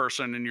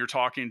salesperson and you're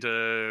talking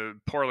to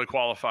poorly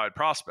qualified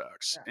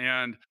prospects.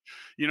 Yeah. And,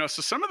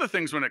 so some of the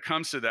things when it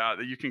comes to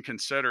that you can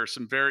consider,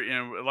 some very,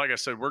 like I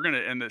said, we're going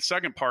to, in the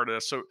second part of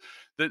this. So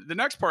the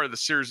next part of the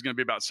series is going to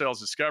be about sales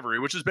discovery,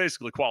 which is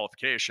basically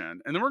qualification.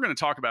 And then we're going to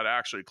talk about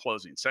actually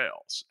closing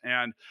sales.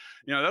 And,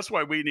 that's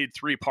why we need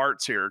 3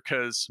 parts here.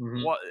 Cause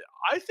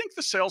I think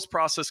the sales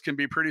process can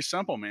be pretty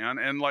simple, man.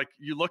 And like,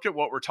 you look at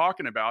what we're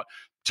talking about,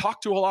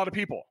 talk to a lot of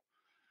people,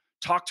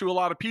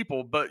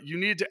 but you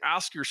need to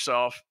ask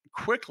yourself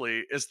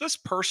quickly, is this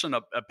person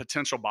a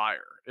potential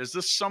buyer? Is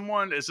this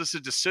a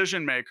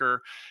decision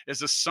maker? Is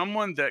this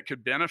someone that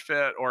could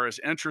benefit or is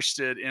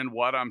interested in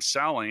what I'm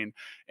selling?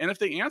 And if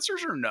the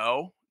answers are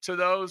no to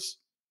those,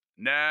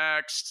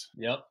 next.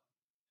 Yep.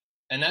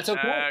 And that's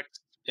okay. Next.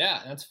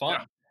 Yeah, that's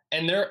fine.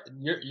 and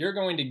you're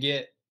going to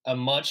get a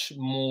much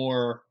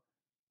more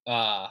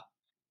uh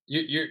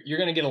you're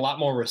going to get a lot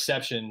more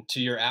reception to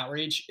your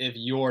outreach if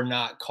you're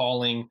not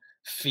calling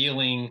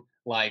feeling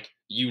like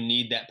you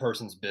need that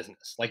person's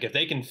business. Like if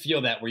they can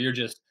feel that, where Yep.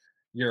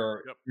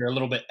 you're a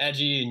little bit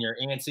edgy and you're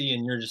antsy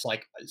and you're just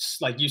like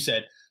you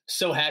said,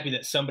 so happy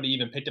that somebody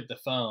even picked up the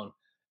phone.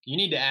 You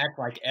need to act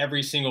like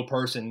every single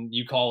person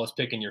you call is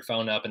picking your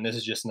phone up and this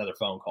is just another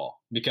phone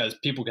call, because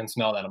people can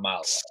smell that a mile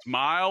away.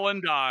 Smile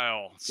and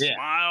dial. Yeah.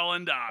 Smile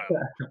and dial.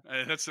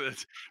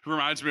 It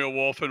reminds me of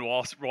Wolf and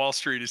Wall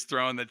Street. He's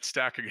throwing that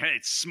stack of, hey,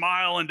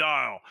 smile and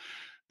dial.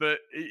 But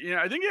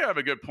I think you have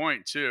a good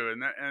point too,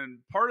 and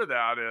part of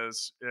that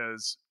is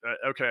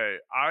okay.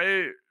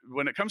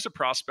 When it comes to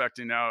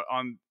prospecting now,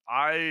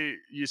 I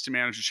used to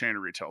manage a chain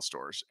of retail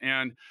stores,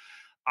 and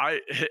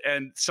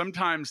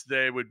sometimes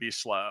they would be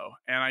slow.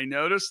 And I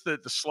noticed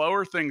that the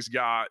slower things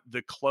got,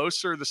 the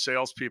closer the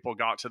salespeople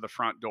got to the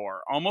front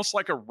door, almost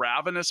like a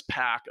ravenous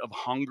pack of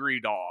hungry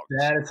dogs.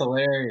 That is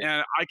hilarious.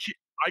 And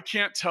I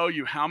can't tell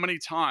you how many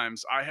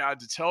times I had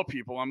to tell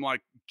people, I'm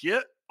like,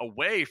 get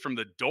away from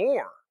the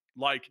door.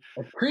 Like,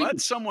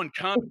 let someone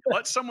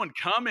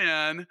come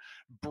in,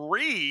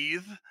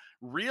 breathe,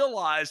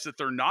 realize that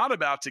they're not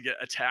about to get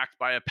attacked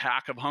by a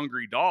pack of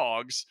hungry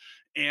dogs,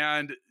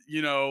 and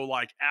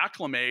like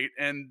acclimate,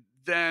 and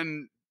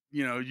then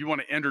you want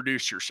to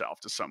introduce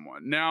yourself to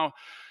someone. Now,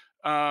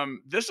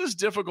 this is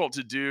difficult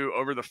to do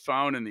over the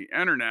phone and the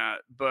internet,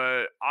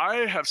 but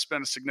I have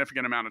spent a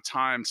significant amount of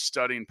time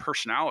studying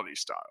personality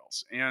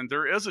styles, and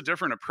there is a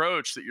different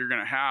approach that you're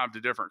going to have to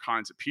different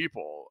kinds of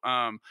people.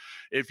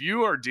 If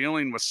you are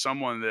dealing with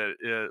someone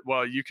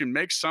that you can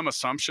make some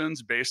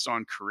assumptions based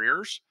on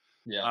careers.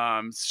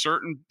 Yeah.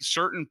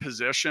 Certain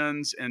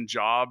positions and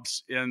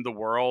jobs in the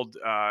world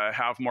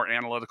have more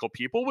analytical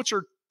people, which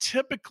are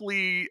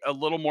typically a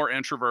little more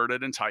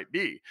introverted and type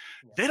B.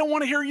 Yeah. They don't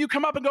want to hear you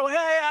come up and go, hey,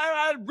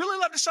 I'd really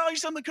love to sell you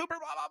something, Cooper,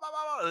 blah, blah,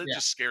 blah, blah. It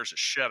just scares the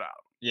shit out of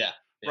them. Yeah.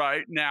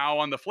 Right. Now,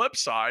 on the flip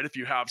side, if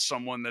you have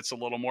someone that's a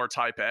little more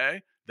type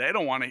A, they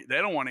don't want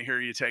to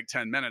hear you take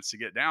 10 minutes to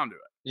get down to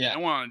it. Yeah.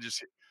 They want to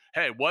just,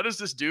 hey, what does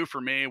this do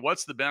for me?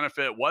 What's the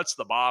benefit? What's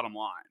the bottom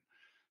line?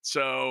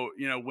 So,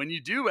 when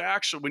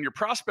your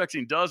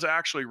prospecting does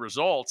actually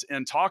result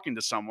in talking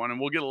to someone, and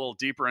we'll get a little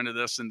deeper into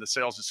this in the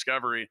sales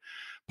discovery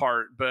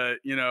part, but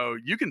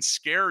you can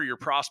scare your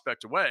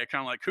prospect away,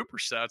 kind of like Cooper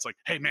said. It's like,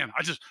 hey man,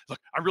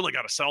 I really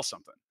got to sell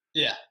something.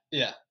 Yeah.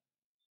 Yeah.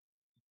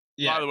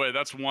 Yeah. By the way,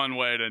 that's one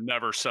way to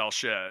never sell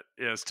shit,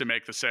 is to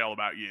make the sale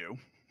about you.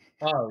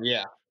 Oh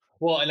yeah.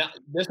 Well, and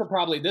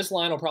this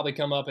line will probably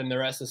come up in the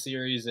rest of the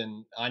series,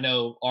 and I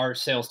know our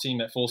sales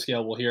team at Full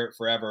Scale will hear it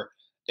forever.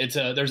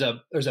 There's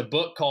a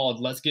book called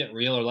Let's Get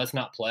Real or Let's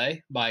Not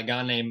Play by a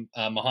guy named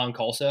Mahan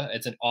Khalsa.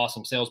 It's an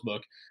awesome sales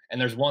book.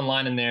 And there's one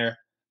line in there,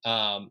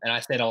 and I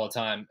say it all the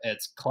time.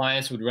 It's,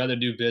 clients would rather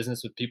do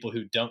business with people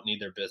who don't need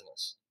their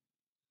business.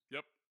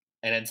 Yep.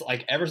 And it's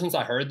like, ever since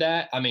I heard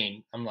that,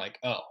 I'm like,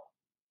 oh,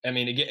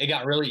 it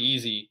got really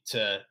easy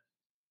to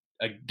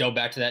go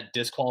back to that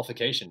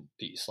disqualification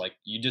piece. Like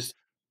you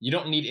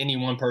don't need any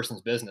one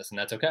person's business, and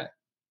that's okay.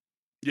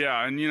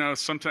 Yeah, and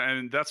sometimes,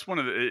 and that's one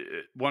of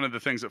the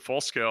things at Full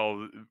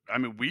Scale. I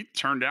mean, we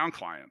turn down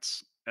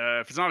clients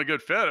if it's not a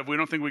good fit. If we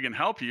don't think we can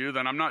help you,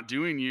 then I'm not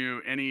doing you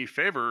any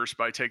favors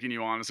by taking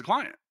you on as a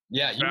client.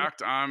 Yeah. In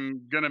fact,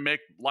 I'm gonna make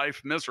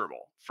life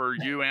miserable for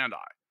you and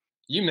I.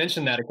 You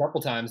mentioned that a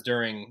couple times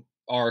during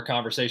our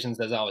conversations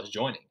as I was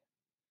joining.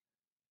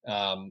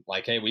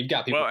 Like, hey, we've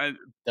got people. Well,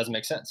 doesn't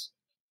make sense.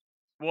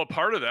 Well,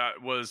 part of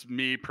that was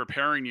me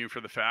preparing you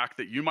for the fact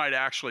that you might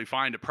actually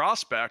find a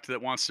prospect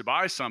that wants to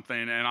buy something,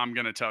 and I'm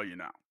going to tell you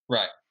now.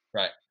 Right.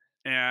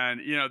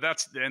 And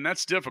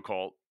that's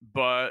difficult,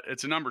 but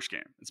it's a numbers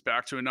game. It's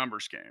back to a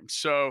numbers game.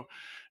 So,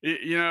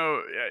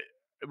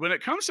 when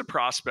it comes to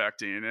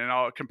prospecting, and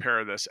I'll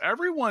compare this,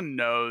 everyone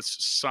knows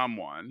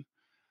someone,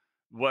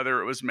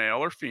 whether it was male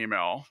or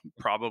female,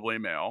 probably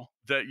male,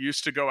 that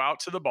used to go out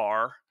to the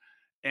bar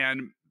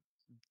and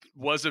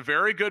was a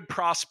very good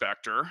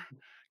prospector,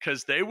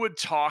 because they would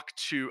talk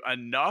to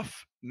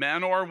enough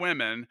men or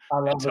women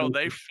until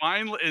they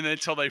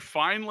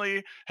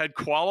finally had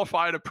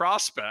qualified a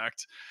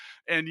prospect.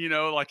 And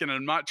and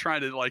I'm not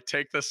trying to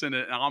take this in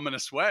an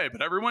ominous way,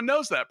 but everyone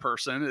knows that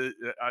person.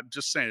 I'm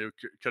just saying, it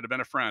could have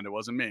been a friend. It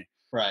wasn't me.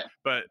 Right.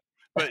 But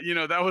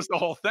that was the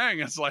whole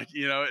thing. It's like,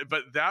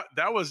 but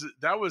that was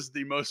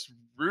the most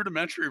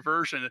rudimentary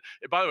version.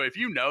 By the way, if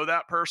you know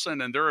that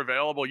person and they're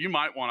available, you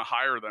might want to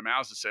hire them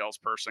as a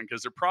salesperson,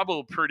 because they're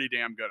probably pretty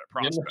damn good at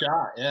prospecting.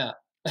 Yeah.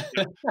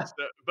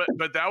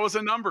 But that was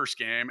a numbers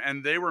game,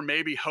 and they were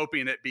maybe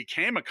hoping it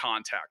became a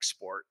contact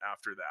sport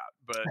after that.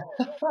 But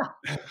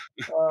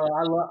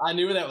I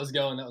knew where that was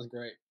going. That was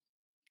great.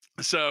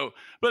 So,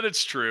 but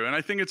it's true, and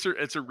I think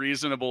it's a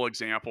reasonable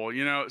example.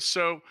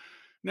 So.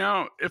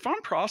 Now, if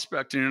I'm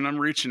prospecting and I'm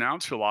reaching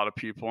out to a lot of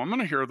people, I'm going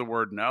to hear the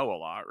word no a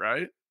lot,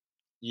 right?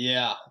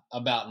 Yeah,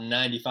 about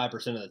 95%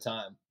 of the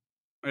time.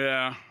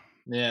 Yeah.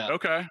 Yeah.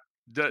 Okay.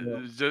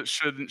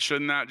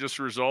 Shouldn't that just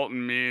result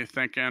in me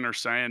thinking or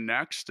saying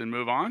next and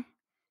move on?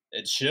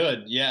 It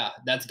should. Yeah.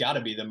 That's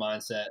gotta be the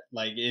mindset.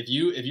 Like if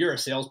you're a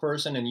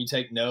salesperson and you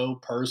take no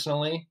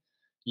personally,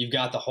 you've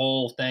got the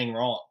whole thing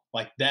wrong.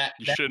 Like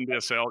You shouldn't be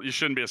you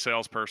shouldn't be a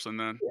salesperson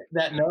then.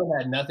 that Yeah. no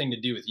had nothing to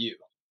do with you.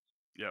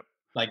 Yep.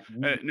 Like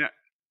Now,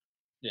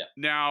 yeah.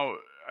 now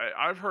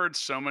I've heard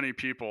so many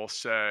people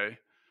say,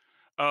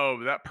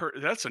 "Oh,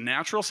 that's a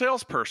natural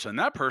salesperson.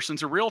 That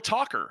person's a real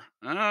talker."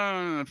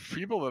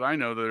 People that I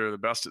know that are the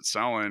best at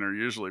selling are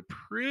usually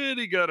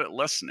pretty good at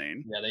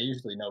listening. Yeah, they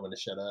usually know when to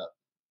shut up.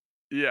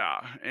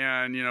 Yeah,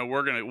 and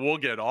we'll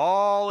get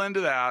all into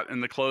that in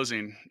the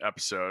closing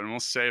episode, and we'll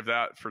save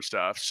that for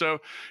stuff. So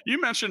you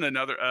mentioned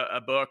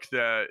a book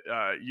that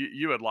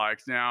you would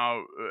like.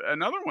 Now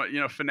another one,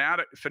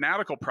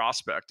 Fanatical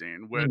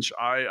Prospecting, Mm. which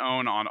I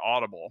own on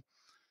Audible.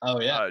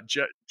 Oh yeah.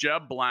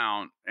 Jeb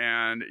Blount,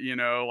 and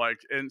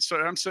and so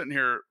I'm sitting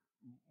here.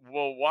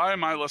 Well, why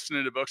am I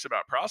listening to books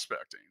about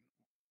prospecting?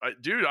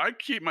 Dude, I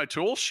keep my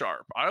tools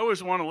sharp. I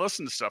always want to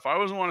listen to stuff. I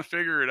always want to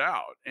figure it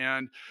out.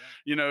 And,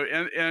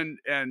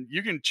 and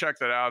you can check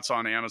that out. It's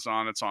on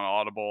Amazon. It's on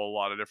Audible, a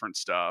lot of different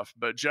stuff.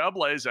 But Jeb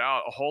lays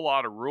out a whole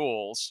lot of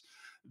rules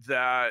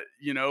that,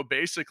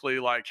 basically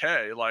like,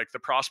 hey, like the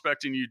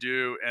prospecting you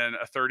do in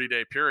a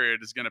 30-day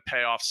period is going to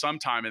pay off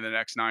sometime in the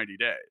next 90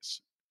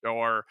 days.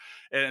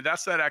 And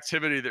that's that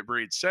activity that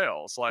breeds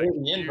sales. Like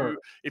right?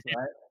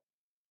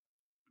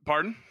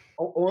 Pardon?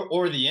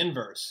 Or the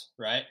inverse,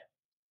 right?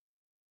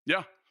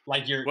 Yeah.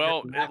 Like your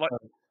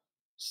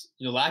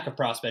lack of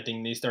prospecting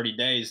in these 30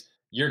 days,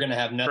 you're going to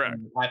have nothing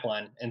in the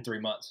pipeline in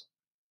 3 months.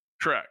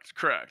 Correct.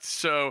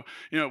 So,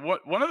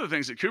 one of the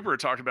things that Cooper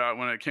talked about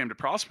when it came to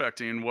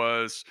prospecting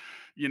was,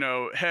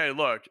 hey,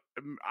 look,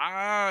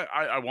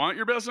 I want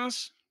your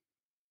business.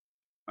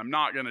 I'm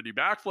not going to do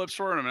backflips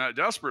for it. I'm not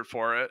desperate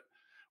for it,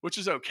 which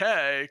is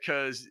okay.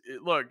 Cause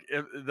look,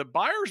 if the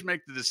buyers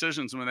make the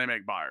decisions when they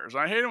make buyers.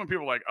 I hate it when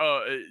people are like,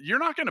 oh, you're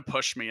not going to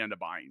push me into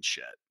buying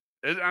shit.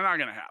 It's not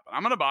going to happen.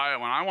 I'm going to buy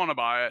it when I want to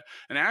buy it.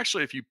 And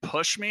actually, if you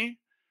push me,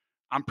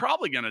 I'm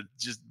probably going to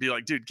just be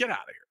like, dude, get out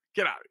of here.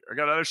 Get out of here. I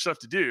got other stuff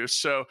to do.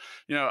 So,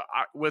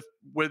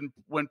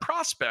 when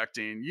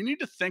prospecting, you need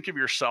to think of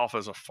yourself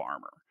as a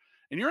farmer.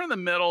 And you're in the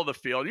middle of the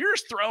field. You're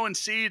just throwing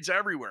seeds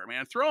everywhere,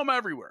 man. Throw them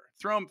everywhere.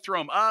 Throw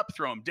them up,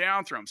 throw them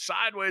down, throw them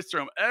sideways, throw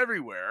them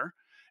everywhere.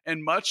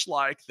 And much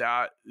like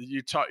that,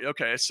 you talk.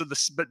 Okay, so the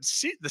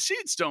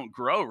seeds don't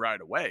grow right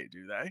away,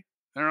 do they?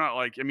 They're not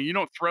like. I mean, you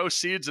don't throw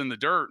seeds in the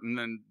dirt and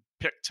then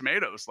pick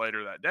tomatoes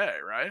later that day,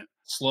 right?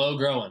 Slow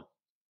growing.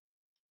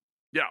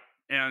 Yeah.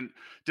 And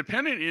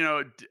depending,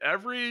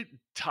 every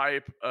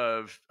type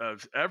of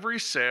every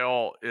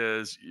sale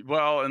is,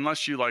 well,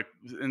 unless you like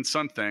in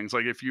some things,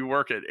 like if you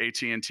work at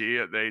AT&T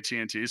at the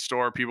AT&T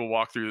store, people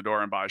walk through the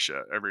door and buy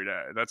shit every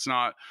day. That's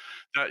not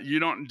that you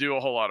don't do a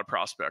whole lot of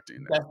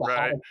prospecting there, that's the right?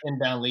 highest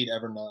inbound lead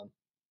ever known.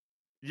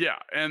 Yeah,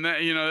 and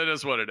that it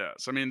is what it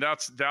is. I mean,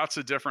 that's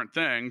a different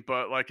thing.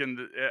 But like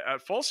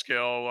at full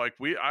scale, like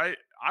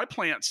I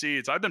plant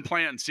seeds. I've been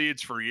planting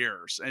seeds for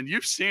years, and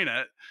you've seen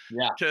it.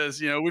 Yeah.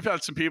 Because we've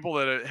had some people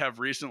that have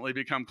recently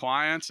become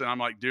clients, and I'm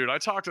like, dude, I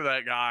talked to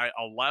that guy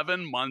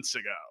 11 months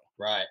ago.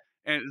 Right.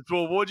 And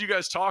well, what did you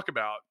guys talk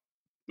about?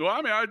 Well,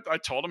 I mean, I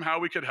told him how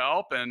we could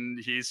help, and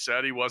he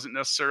said he wasn't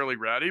necessarily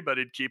ready, but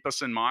he'd keep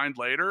us in mind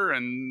later.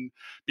 And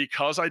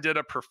because I did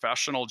a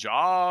professional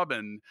job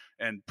and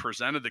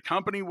presented the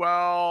company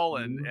well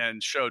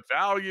and showed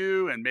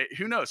value, and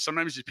who knows,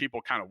 sometimes these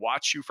people kind of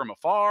watch you from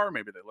afar.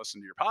 Maybe they listen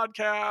to your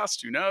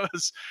podcast. Who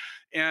knows?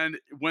 And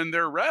when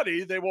they're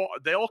ready,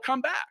 they'll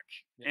come back.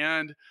 Yeah.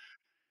 And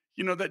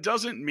that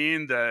doesn't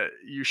mean that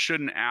you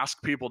shouldn't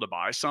ask people to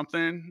buy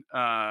something.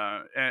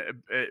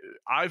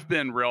 I've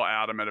been real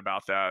adamant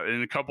about that.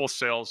 In a couple of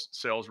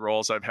sales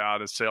roles I've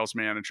had as sales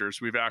managers,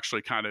 we've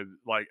actually kind of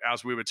like,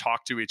 as we would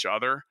talk to each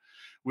other,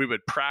 we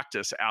would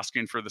practice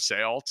asking for the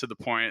sale to the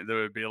point that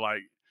it would be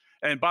like,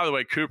 and by the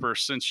way, Cooper,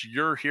 since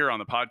you're here on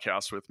the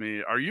podcast with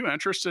me, are you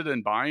interested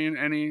in buying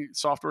any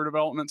software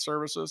development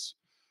services?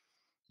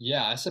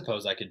 Yeah, I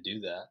suppose I could do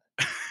that.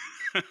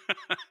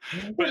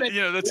 But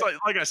that's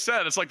like I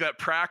said, it's like that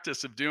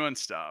practice of doing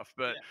stuff.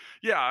 But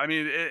yeah, I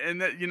mean,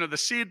 and that the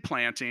seed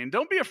planting,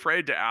 don't be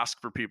afraid to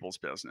ask for people's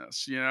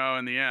business, in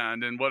the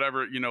end, and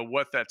whatever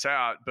what that's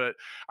at. But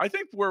I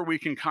think where we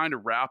can kind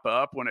of wrap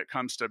up when it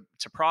comes to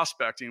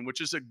prospecting,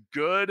 which is a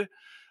good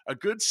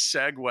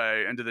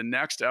segue into the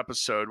next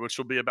episode, which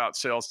will be about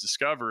sales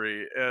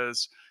discovery,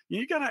 is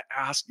you got to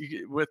ask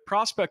with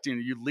prospecting.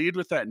 You lead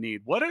with that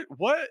need.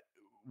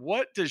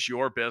 What does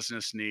your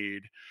business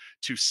need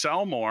to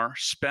sell more,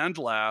 spend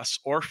less,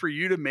 or for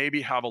you to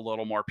maybe have a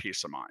little more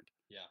peace of mind?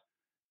 Yeah.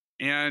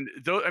 And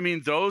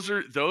those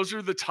are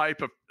the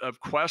type of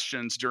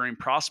questions during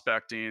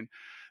prospecting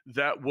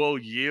that will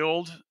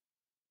yield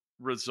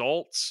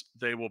results.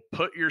 They will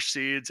put your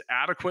seeds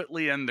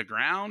adequately in the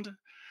ground.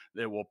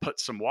 They will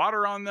put some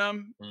water on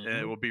them. Mm-hmm.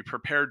 It will be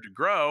prepared to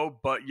grow,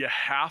 but you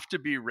have to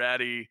be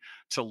ready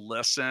to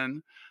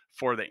listen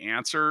for the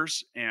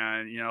answers.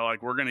 And,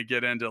 we're going to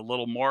get into a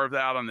little more of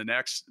that on the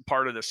next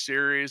part of the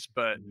series.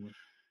 But,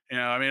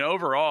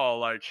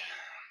 overall,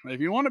 if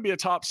you want to be a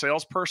top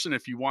salesperson,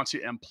 if you want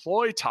to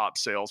employ top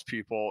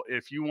salespeople,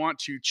 if you want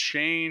to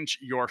change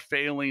your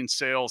failing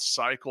sales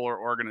cycle or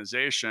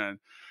organization,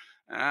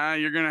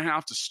 you're going to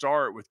have to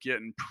start with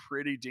getting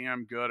pretty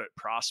damn good at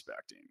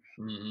prospecting,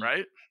 Mm-hmm.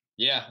 right?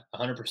 Yeah,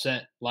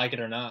 100%. Like it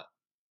or not.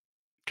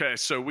 Okay,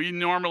 so we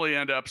normally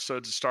end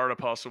episodes of Startup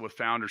Hustle with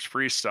Founders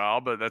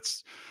Freestyle, but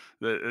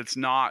it's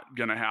not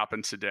going to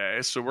happen today.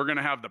 So we're going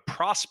to have the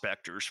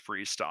Prospectors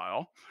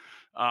Freestyle.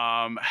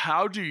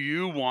 How do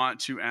you want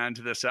to end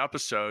this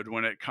episode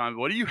when it comes?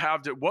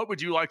 What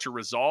would you like to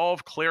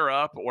resolve, clear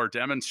up, or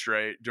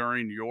demonstrate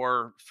during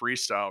your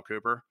freestyle,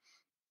 Cooper?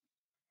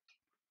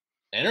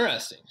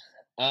 Interesting.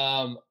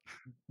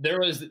 There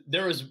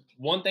was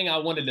one thing I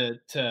wanted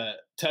to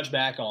touch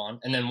back on,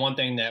 and then one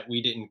thing that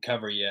we didn't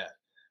cover yet.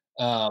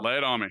 Lay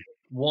it on me.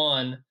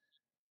 One,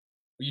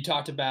 you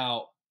talked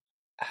about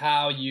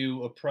how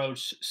you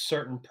approach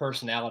certain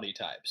personality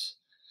types,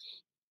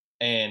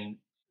 and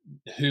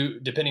who,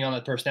 depending on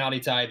the personality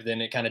type,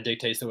 then it kind of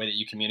dictates the way that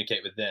you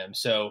communicate with them.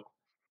 So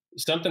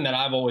something that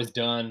I've always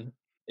done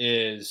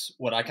is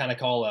what I kind of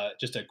call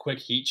just a quick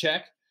heat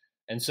check.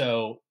 And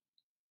so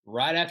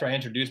right after I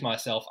introduce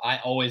myself, I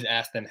always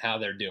ask them how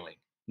they're doing.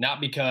 Not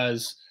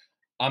because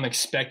I'm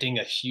expecting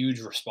a huge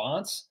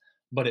response,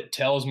 but it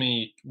tells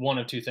me one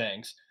of two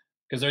things.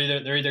 Because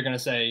they're either going to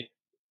say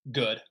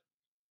good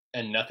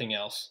and nothing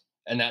else,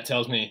 and that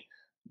tells me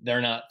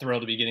they're not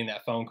thrilled to be getting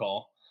that phone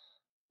call,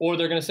 or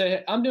they're going to say,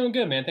 hey, I'm doing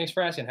good, man. Thanks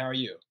for asking. How are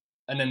you?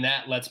 And then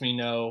that lets me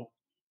know,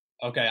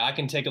 okay, I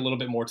can take a little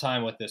bit more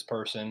time with this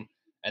person,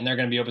 and they're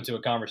going to be open to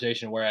a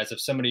conversation. Whereas if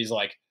somebody's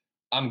like,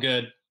 I'm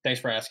good, thanks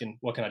for asking,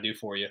 what can I do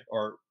for you?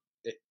 Or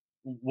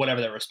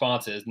whatever that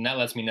response is, and that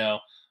lets me know,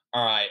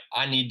 all right,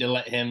 I need to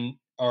let him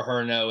or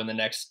her know in the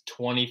next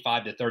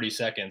 25 to 30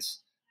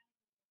 seconds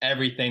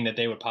everything that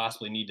they would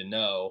possibly need to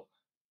know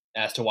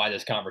as to why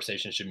this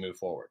conversation should move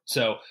forward.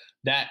 So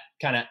that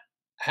kind of,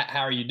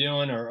 how are you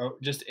doing? Or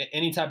just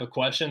any type of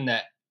question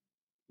that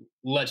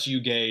lets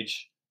you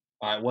gauge,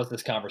 all right, what's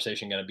this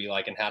conversation going to be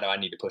like, and how do I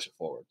need to push it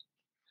forward?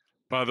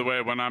 By the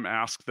way, when I'm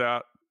asked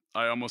that,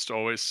 I almost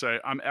always say,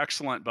 I'm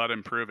excellent, but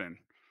improving.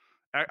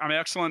 I'm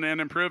excellent and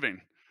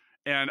improving.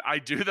 And I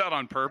do that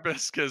on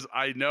purpose because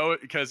I know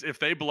it, because if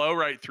they blow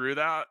right through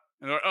that,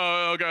 and they're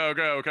like,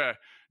 oh, okay.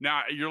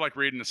 Now you're like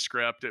reading a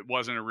script. It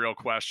wasn't a real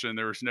question.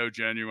 There was no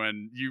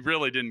genuine, you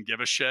really didn't give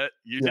a shit.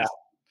 You just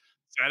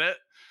said it.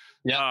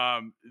 Yeah.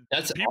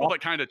 That's people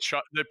that kind of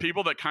the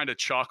people that kind of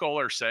chuckle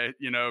or say,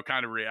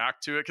 kind of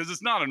react to it, because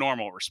it's not a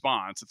normal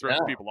response. It throws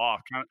people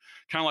off, kind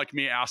of like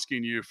me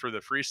asking you for the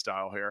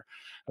freestyle here.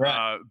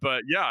 Right.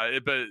 But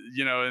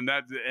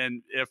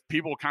and if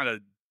people kind of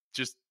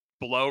just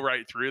blow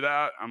right through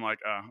that, I'm like,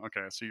 oh,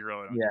 okay, so you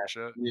really don't give a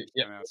shit.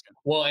 Yeah. Asking.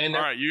 Well, and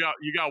all right, you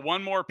got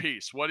one more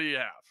piece. What do you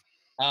have?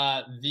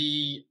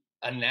 The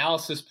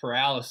analysis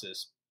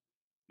paralysis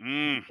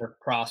for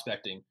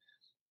prospecting.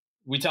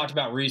 We talked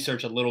about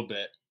research a little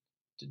bit.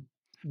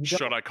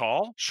 Should I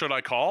call? Should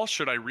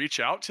I reach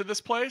out to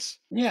this place?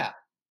 Yeah.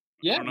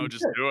 I don't know.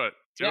 Just do it.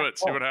 Do it.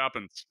 See what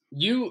happens.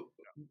 You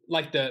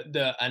like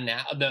the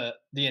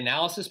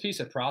analysis piece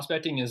of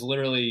prospecting is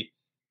literally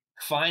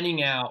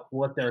finding out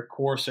what their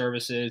core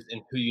service is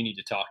and who you need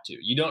to talk to.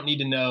 You don't need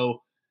to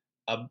know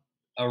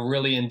a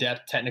really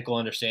in-depth technical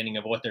understanding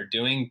of what they're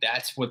doing.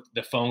 That's what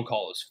the phone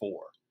call is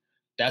for.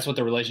 That's what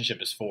the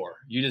relationship is for.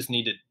 You just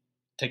need to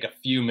take a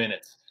few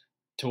minutes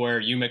to where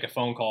you make a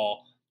phone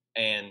call,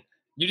 and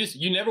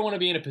you never want to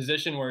be in a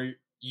position where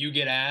you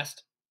get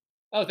asked,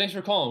 oh, thanks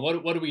for calling.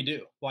 What do we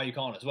do? Why are you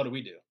calling us? What do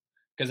we do?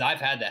 Because I've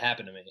had that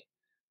happen to me.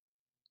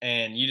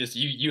 And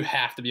you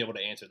have to be able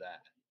to answer that.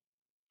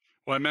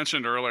 Well, I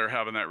mentioned earlier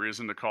having that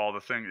reason to call.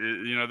 The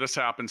thing, this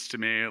happens to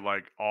me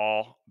like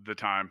all the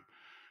time.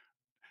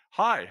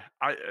 Hi,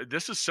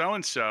 this is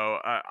so-and-so.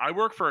 I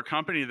work for a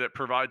company that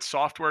provides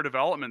software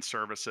development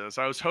services.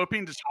 I was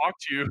hoping to talk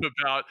to you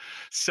about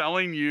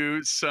selling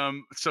you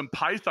some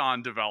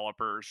Python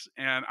developers.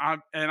 And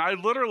I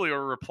literally will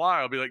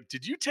reply, I'll be like,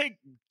 did you take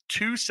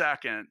 2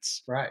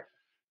 seconds right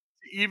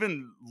to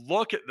even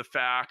look at the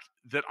fact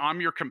that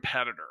I'm your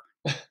competitor?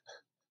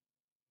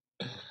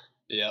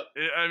 Yep.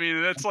 I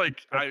mean, that's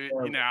like, they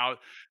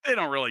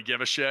don't really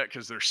give a shit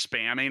because they're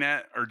spamming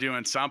it or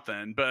doing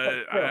something, but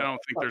I don't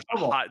think there's no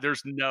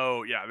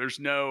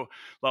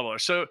level there.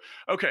 So,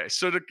 okay.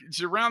 So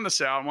to round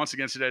this out, once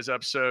again, today's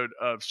episode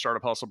of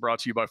Startup Hustle brought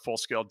to you by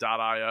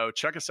Fullscale.io.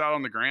 Check us out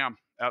on the gram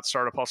at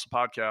Startup Hustle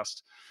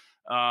Podcast,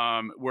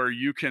 where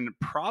you can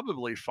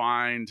probably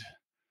find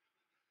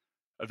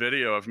a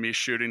video of me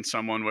shooting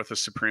someone with a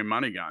Supreme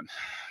money gun,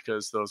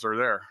 because those are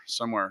there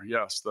somewhere.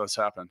 Yes, those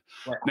happen.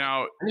 Right.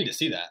 Now, I need to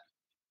see that.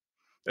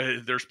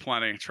 There's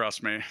plenty,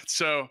 trust me.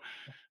 So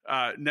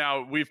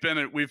now we've been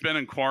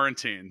in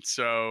quarantine,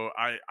 so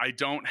I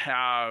don't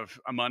have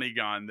a money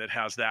gun that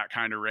has that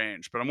kind of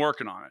range, but I'm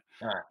working on it.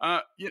 All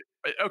right.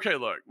 Okay,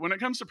 look, when it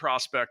comes to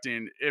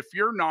prospecting, if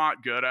you're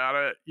not good at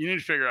it, you need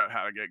to figure out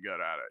how to get good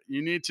at it.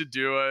 You need to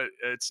do it.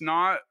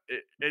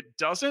 It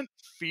doesn't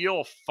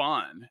feel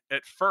fun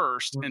at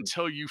first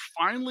until you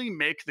finally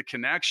make the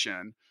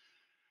connection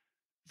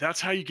That's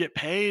how you get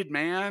paid,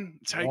 man.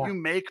 It's how you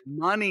make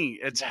money.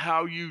 It's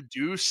how you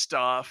do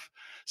stuff.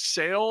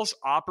 Sales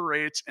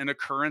operates in a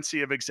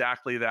currency of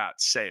exactly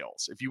that,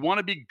 sales. If you want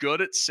to be good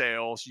at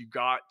sales, you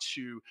got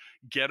to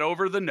get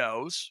over the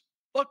no's.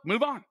 Look,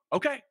 move on.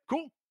 Okay,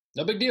 cool.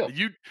 No big deal.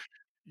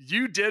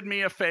 You did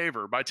me a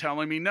favor by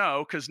telling me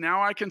no, because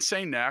now I can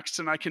say next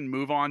and I can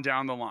move on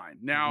down the line.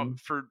 Now,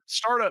 for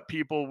startup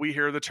people, we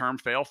hear the term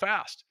fail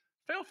fast.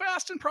 Fail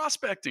fast in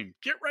prospecting.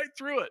 Get right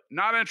through it.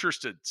 Not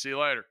interested. See you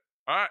later.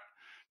 All right.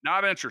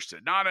 Not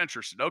interested. Not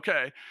interested.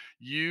 Okay.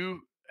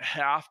 You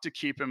have to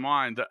keep in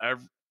mind that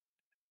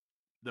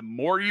the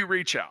more you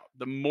reach out,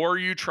 the more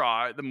you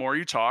try, the more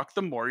you talk,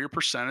 the more your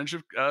percentage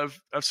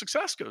of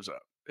success goes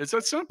up. It's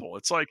that simple.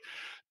 It's like,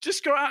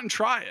 just go out and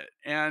try it.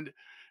 And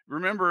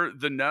remember,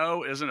 the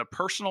no isn't a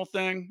personal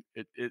thing.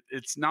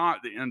 It's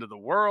not the end of the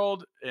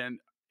world. And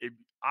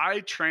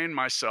I trained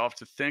myself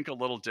to think a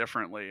little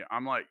differently.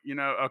 I'm like,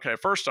 okay,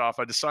 first off,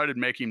 I decided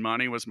making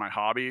money was my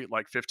hobby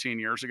like 15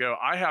 years ago.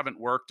 I haven't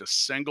worked a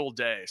single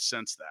day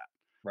since that.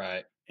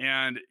 Right.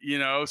 And,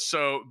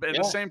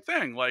 the same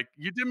thing, like,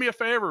 you did me a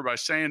favor by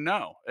saying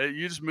no.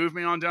 You just moved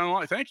me on down the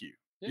line. Thank you.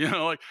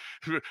 Yeah.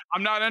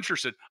 I'm not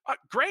interested.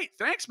 Great.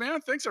 Thanks,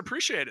 man. Thanks. I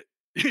appreciate it.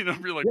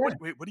 You're like,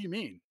 wait, what do you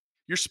mean?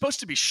 You're supposed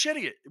to be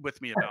shitty with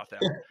me about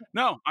that.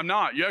 No, I'm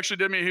not. You actually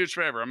did me a huge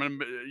favor. I'm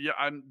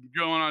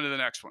going on to the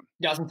next one.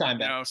 Got some time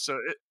back.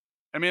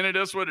 It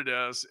is what it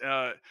is.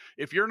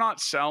 If you're not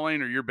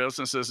selling or your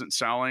business isn't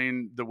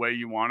selling the way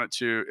you want it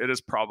to, it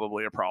is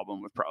probably a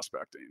problem with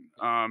prospecting.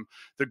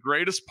 The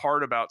greatest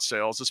part about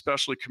sales,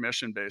 especially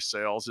commission-based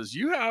sales, is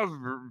you have,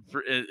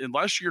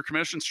 unless your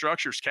commission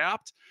structure is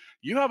capped,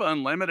 you have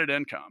unlimited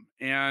income,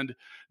 and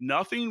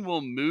nothing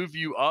will move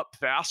you up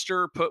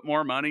faster, put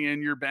more money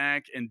in your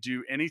bank, and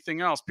do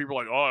anything else. People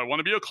are like, oh, I want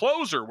to be a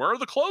closer. Where are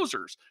the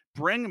closers?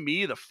 Bring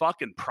me the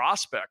fucking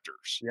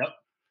prospectors. Yep.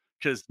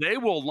 Because they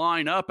will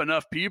line up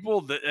enough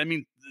people that,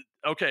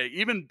 okay,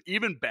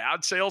 even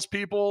bad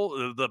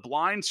salespeople, the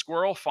blind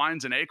squirrel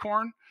finds an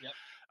acorn. Yep.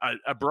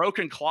 A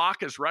broken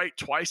clock is right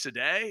twice a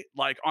day.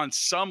 Like, on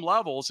some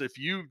levels, if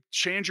you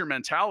change your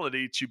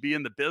mentality to be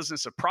in the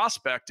business of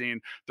prospecting,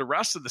 the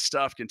rest of the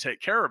stuff can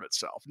take care of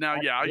itself. Now,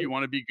 you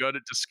want to be good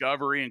at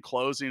discovery and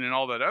closing and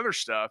all that other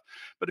stuff.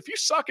 But if you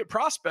suck at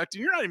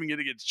prospecting, you're not even going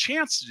to get a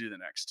chance to do the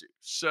next two.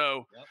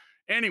 So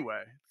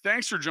anyway,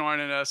 thanks for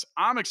joining us.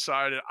 I'm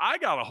excited. I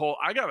got a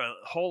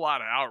whole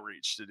lot of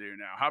outreach to do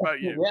now. How about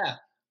you? Yeah.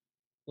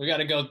 We got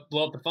to go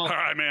blow up the phone. All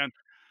right, man.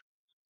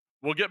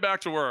 We'll get back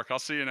to work. I'll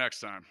see you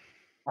next time.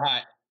 All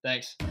right.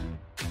 Thanks.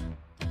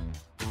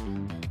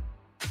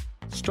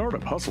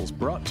 Startup Hustles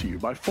brought to you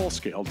by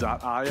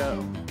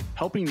Fullscale.io,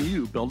 helping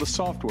you build a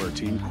software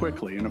team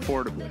quickly and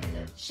affordably.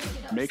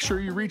 Make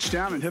sure you reach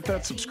down and hit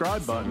that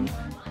subscribe button,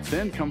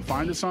 then come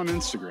find us on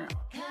Instagram.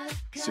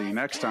 See you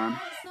next time.